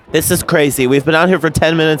from? This is crazy. We've been out here for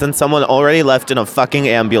 10 minutes and someone already left in a fucking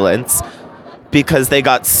ambulance because they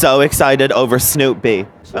got so excited over Snoopy.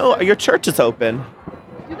 Oh, your church is open.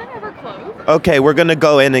 Do they ever close? Okay, we're gonna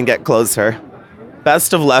go in and get closer.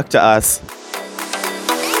 Best of luck to us.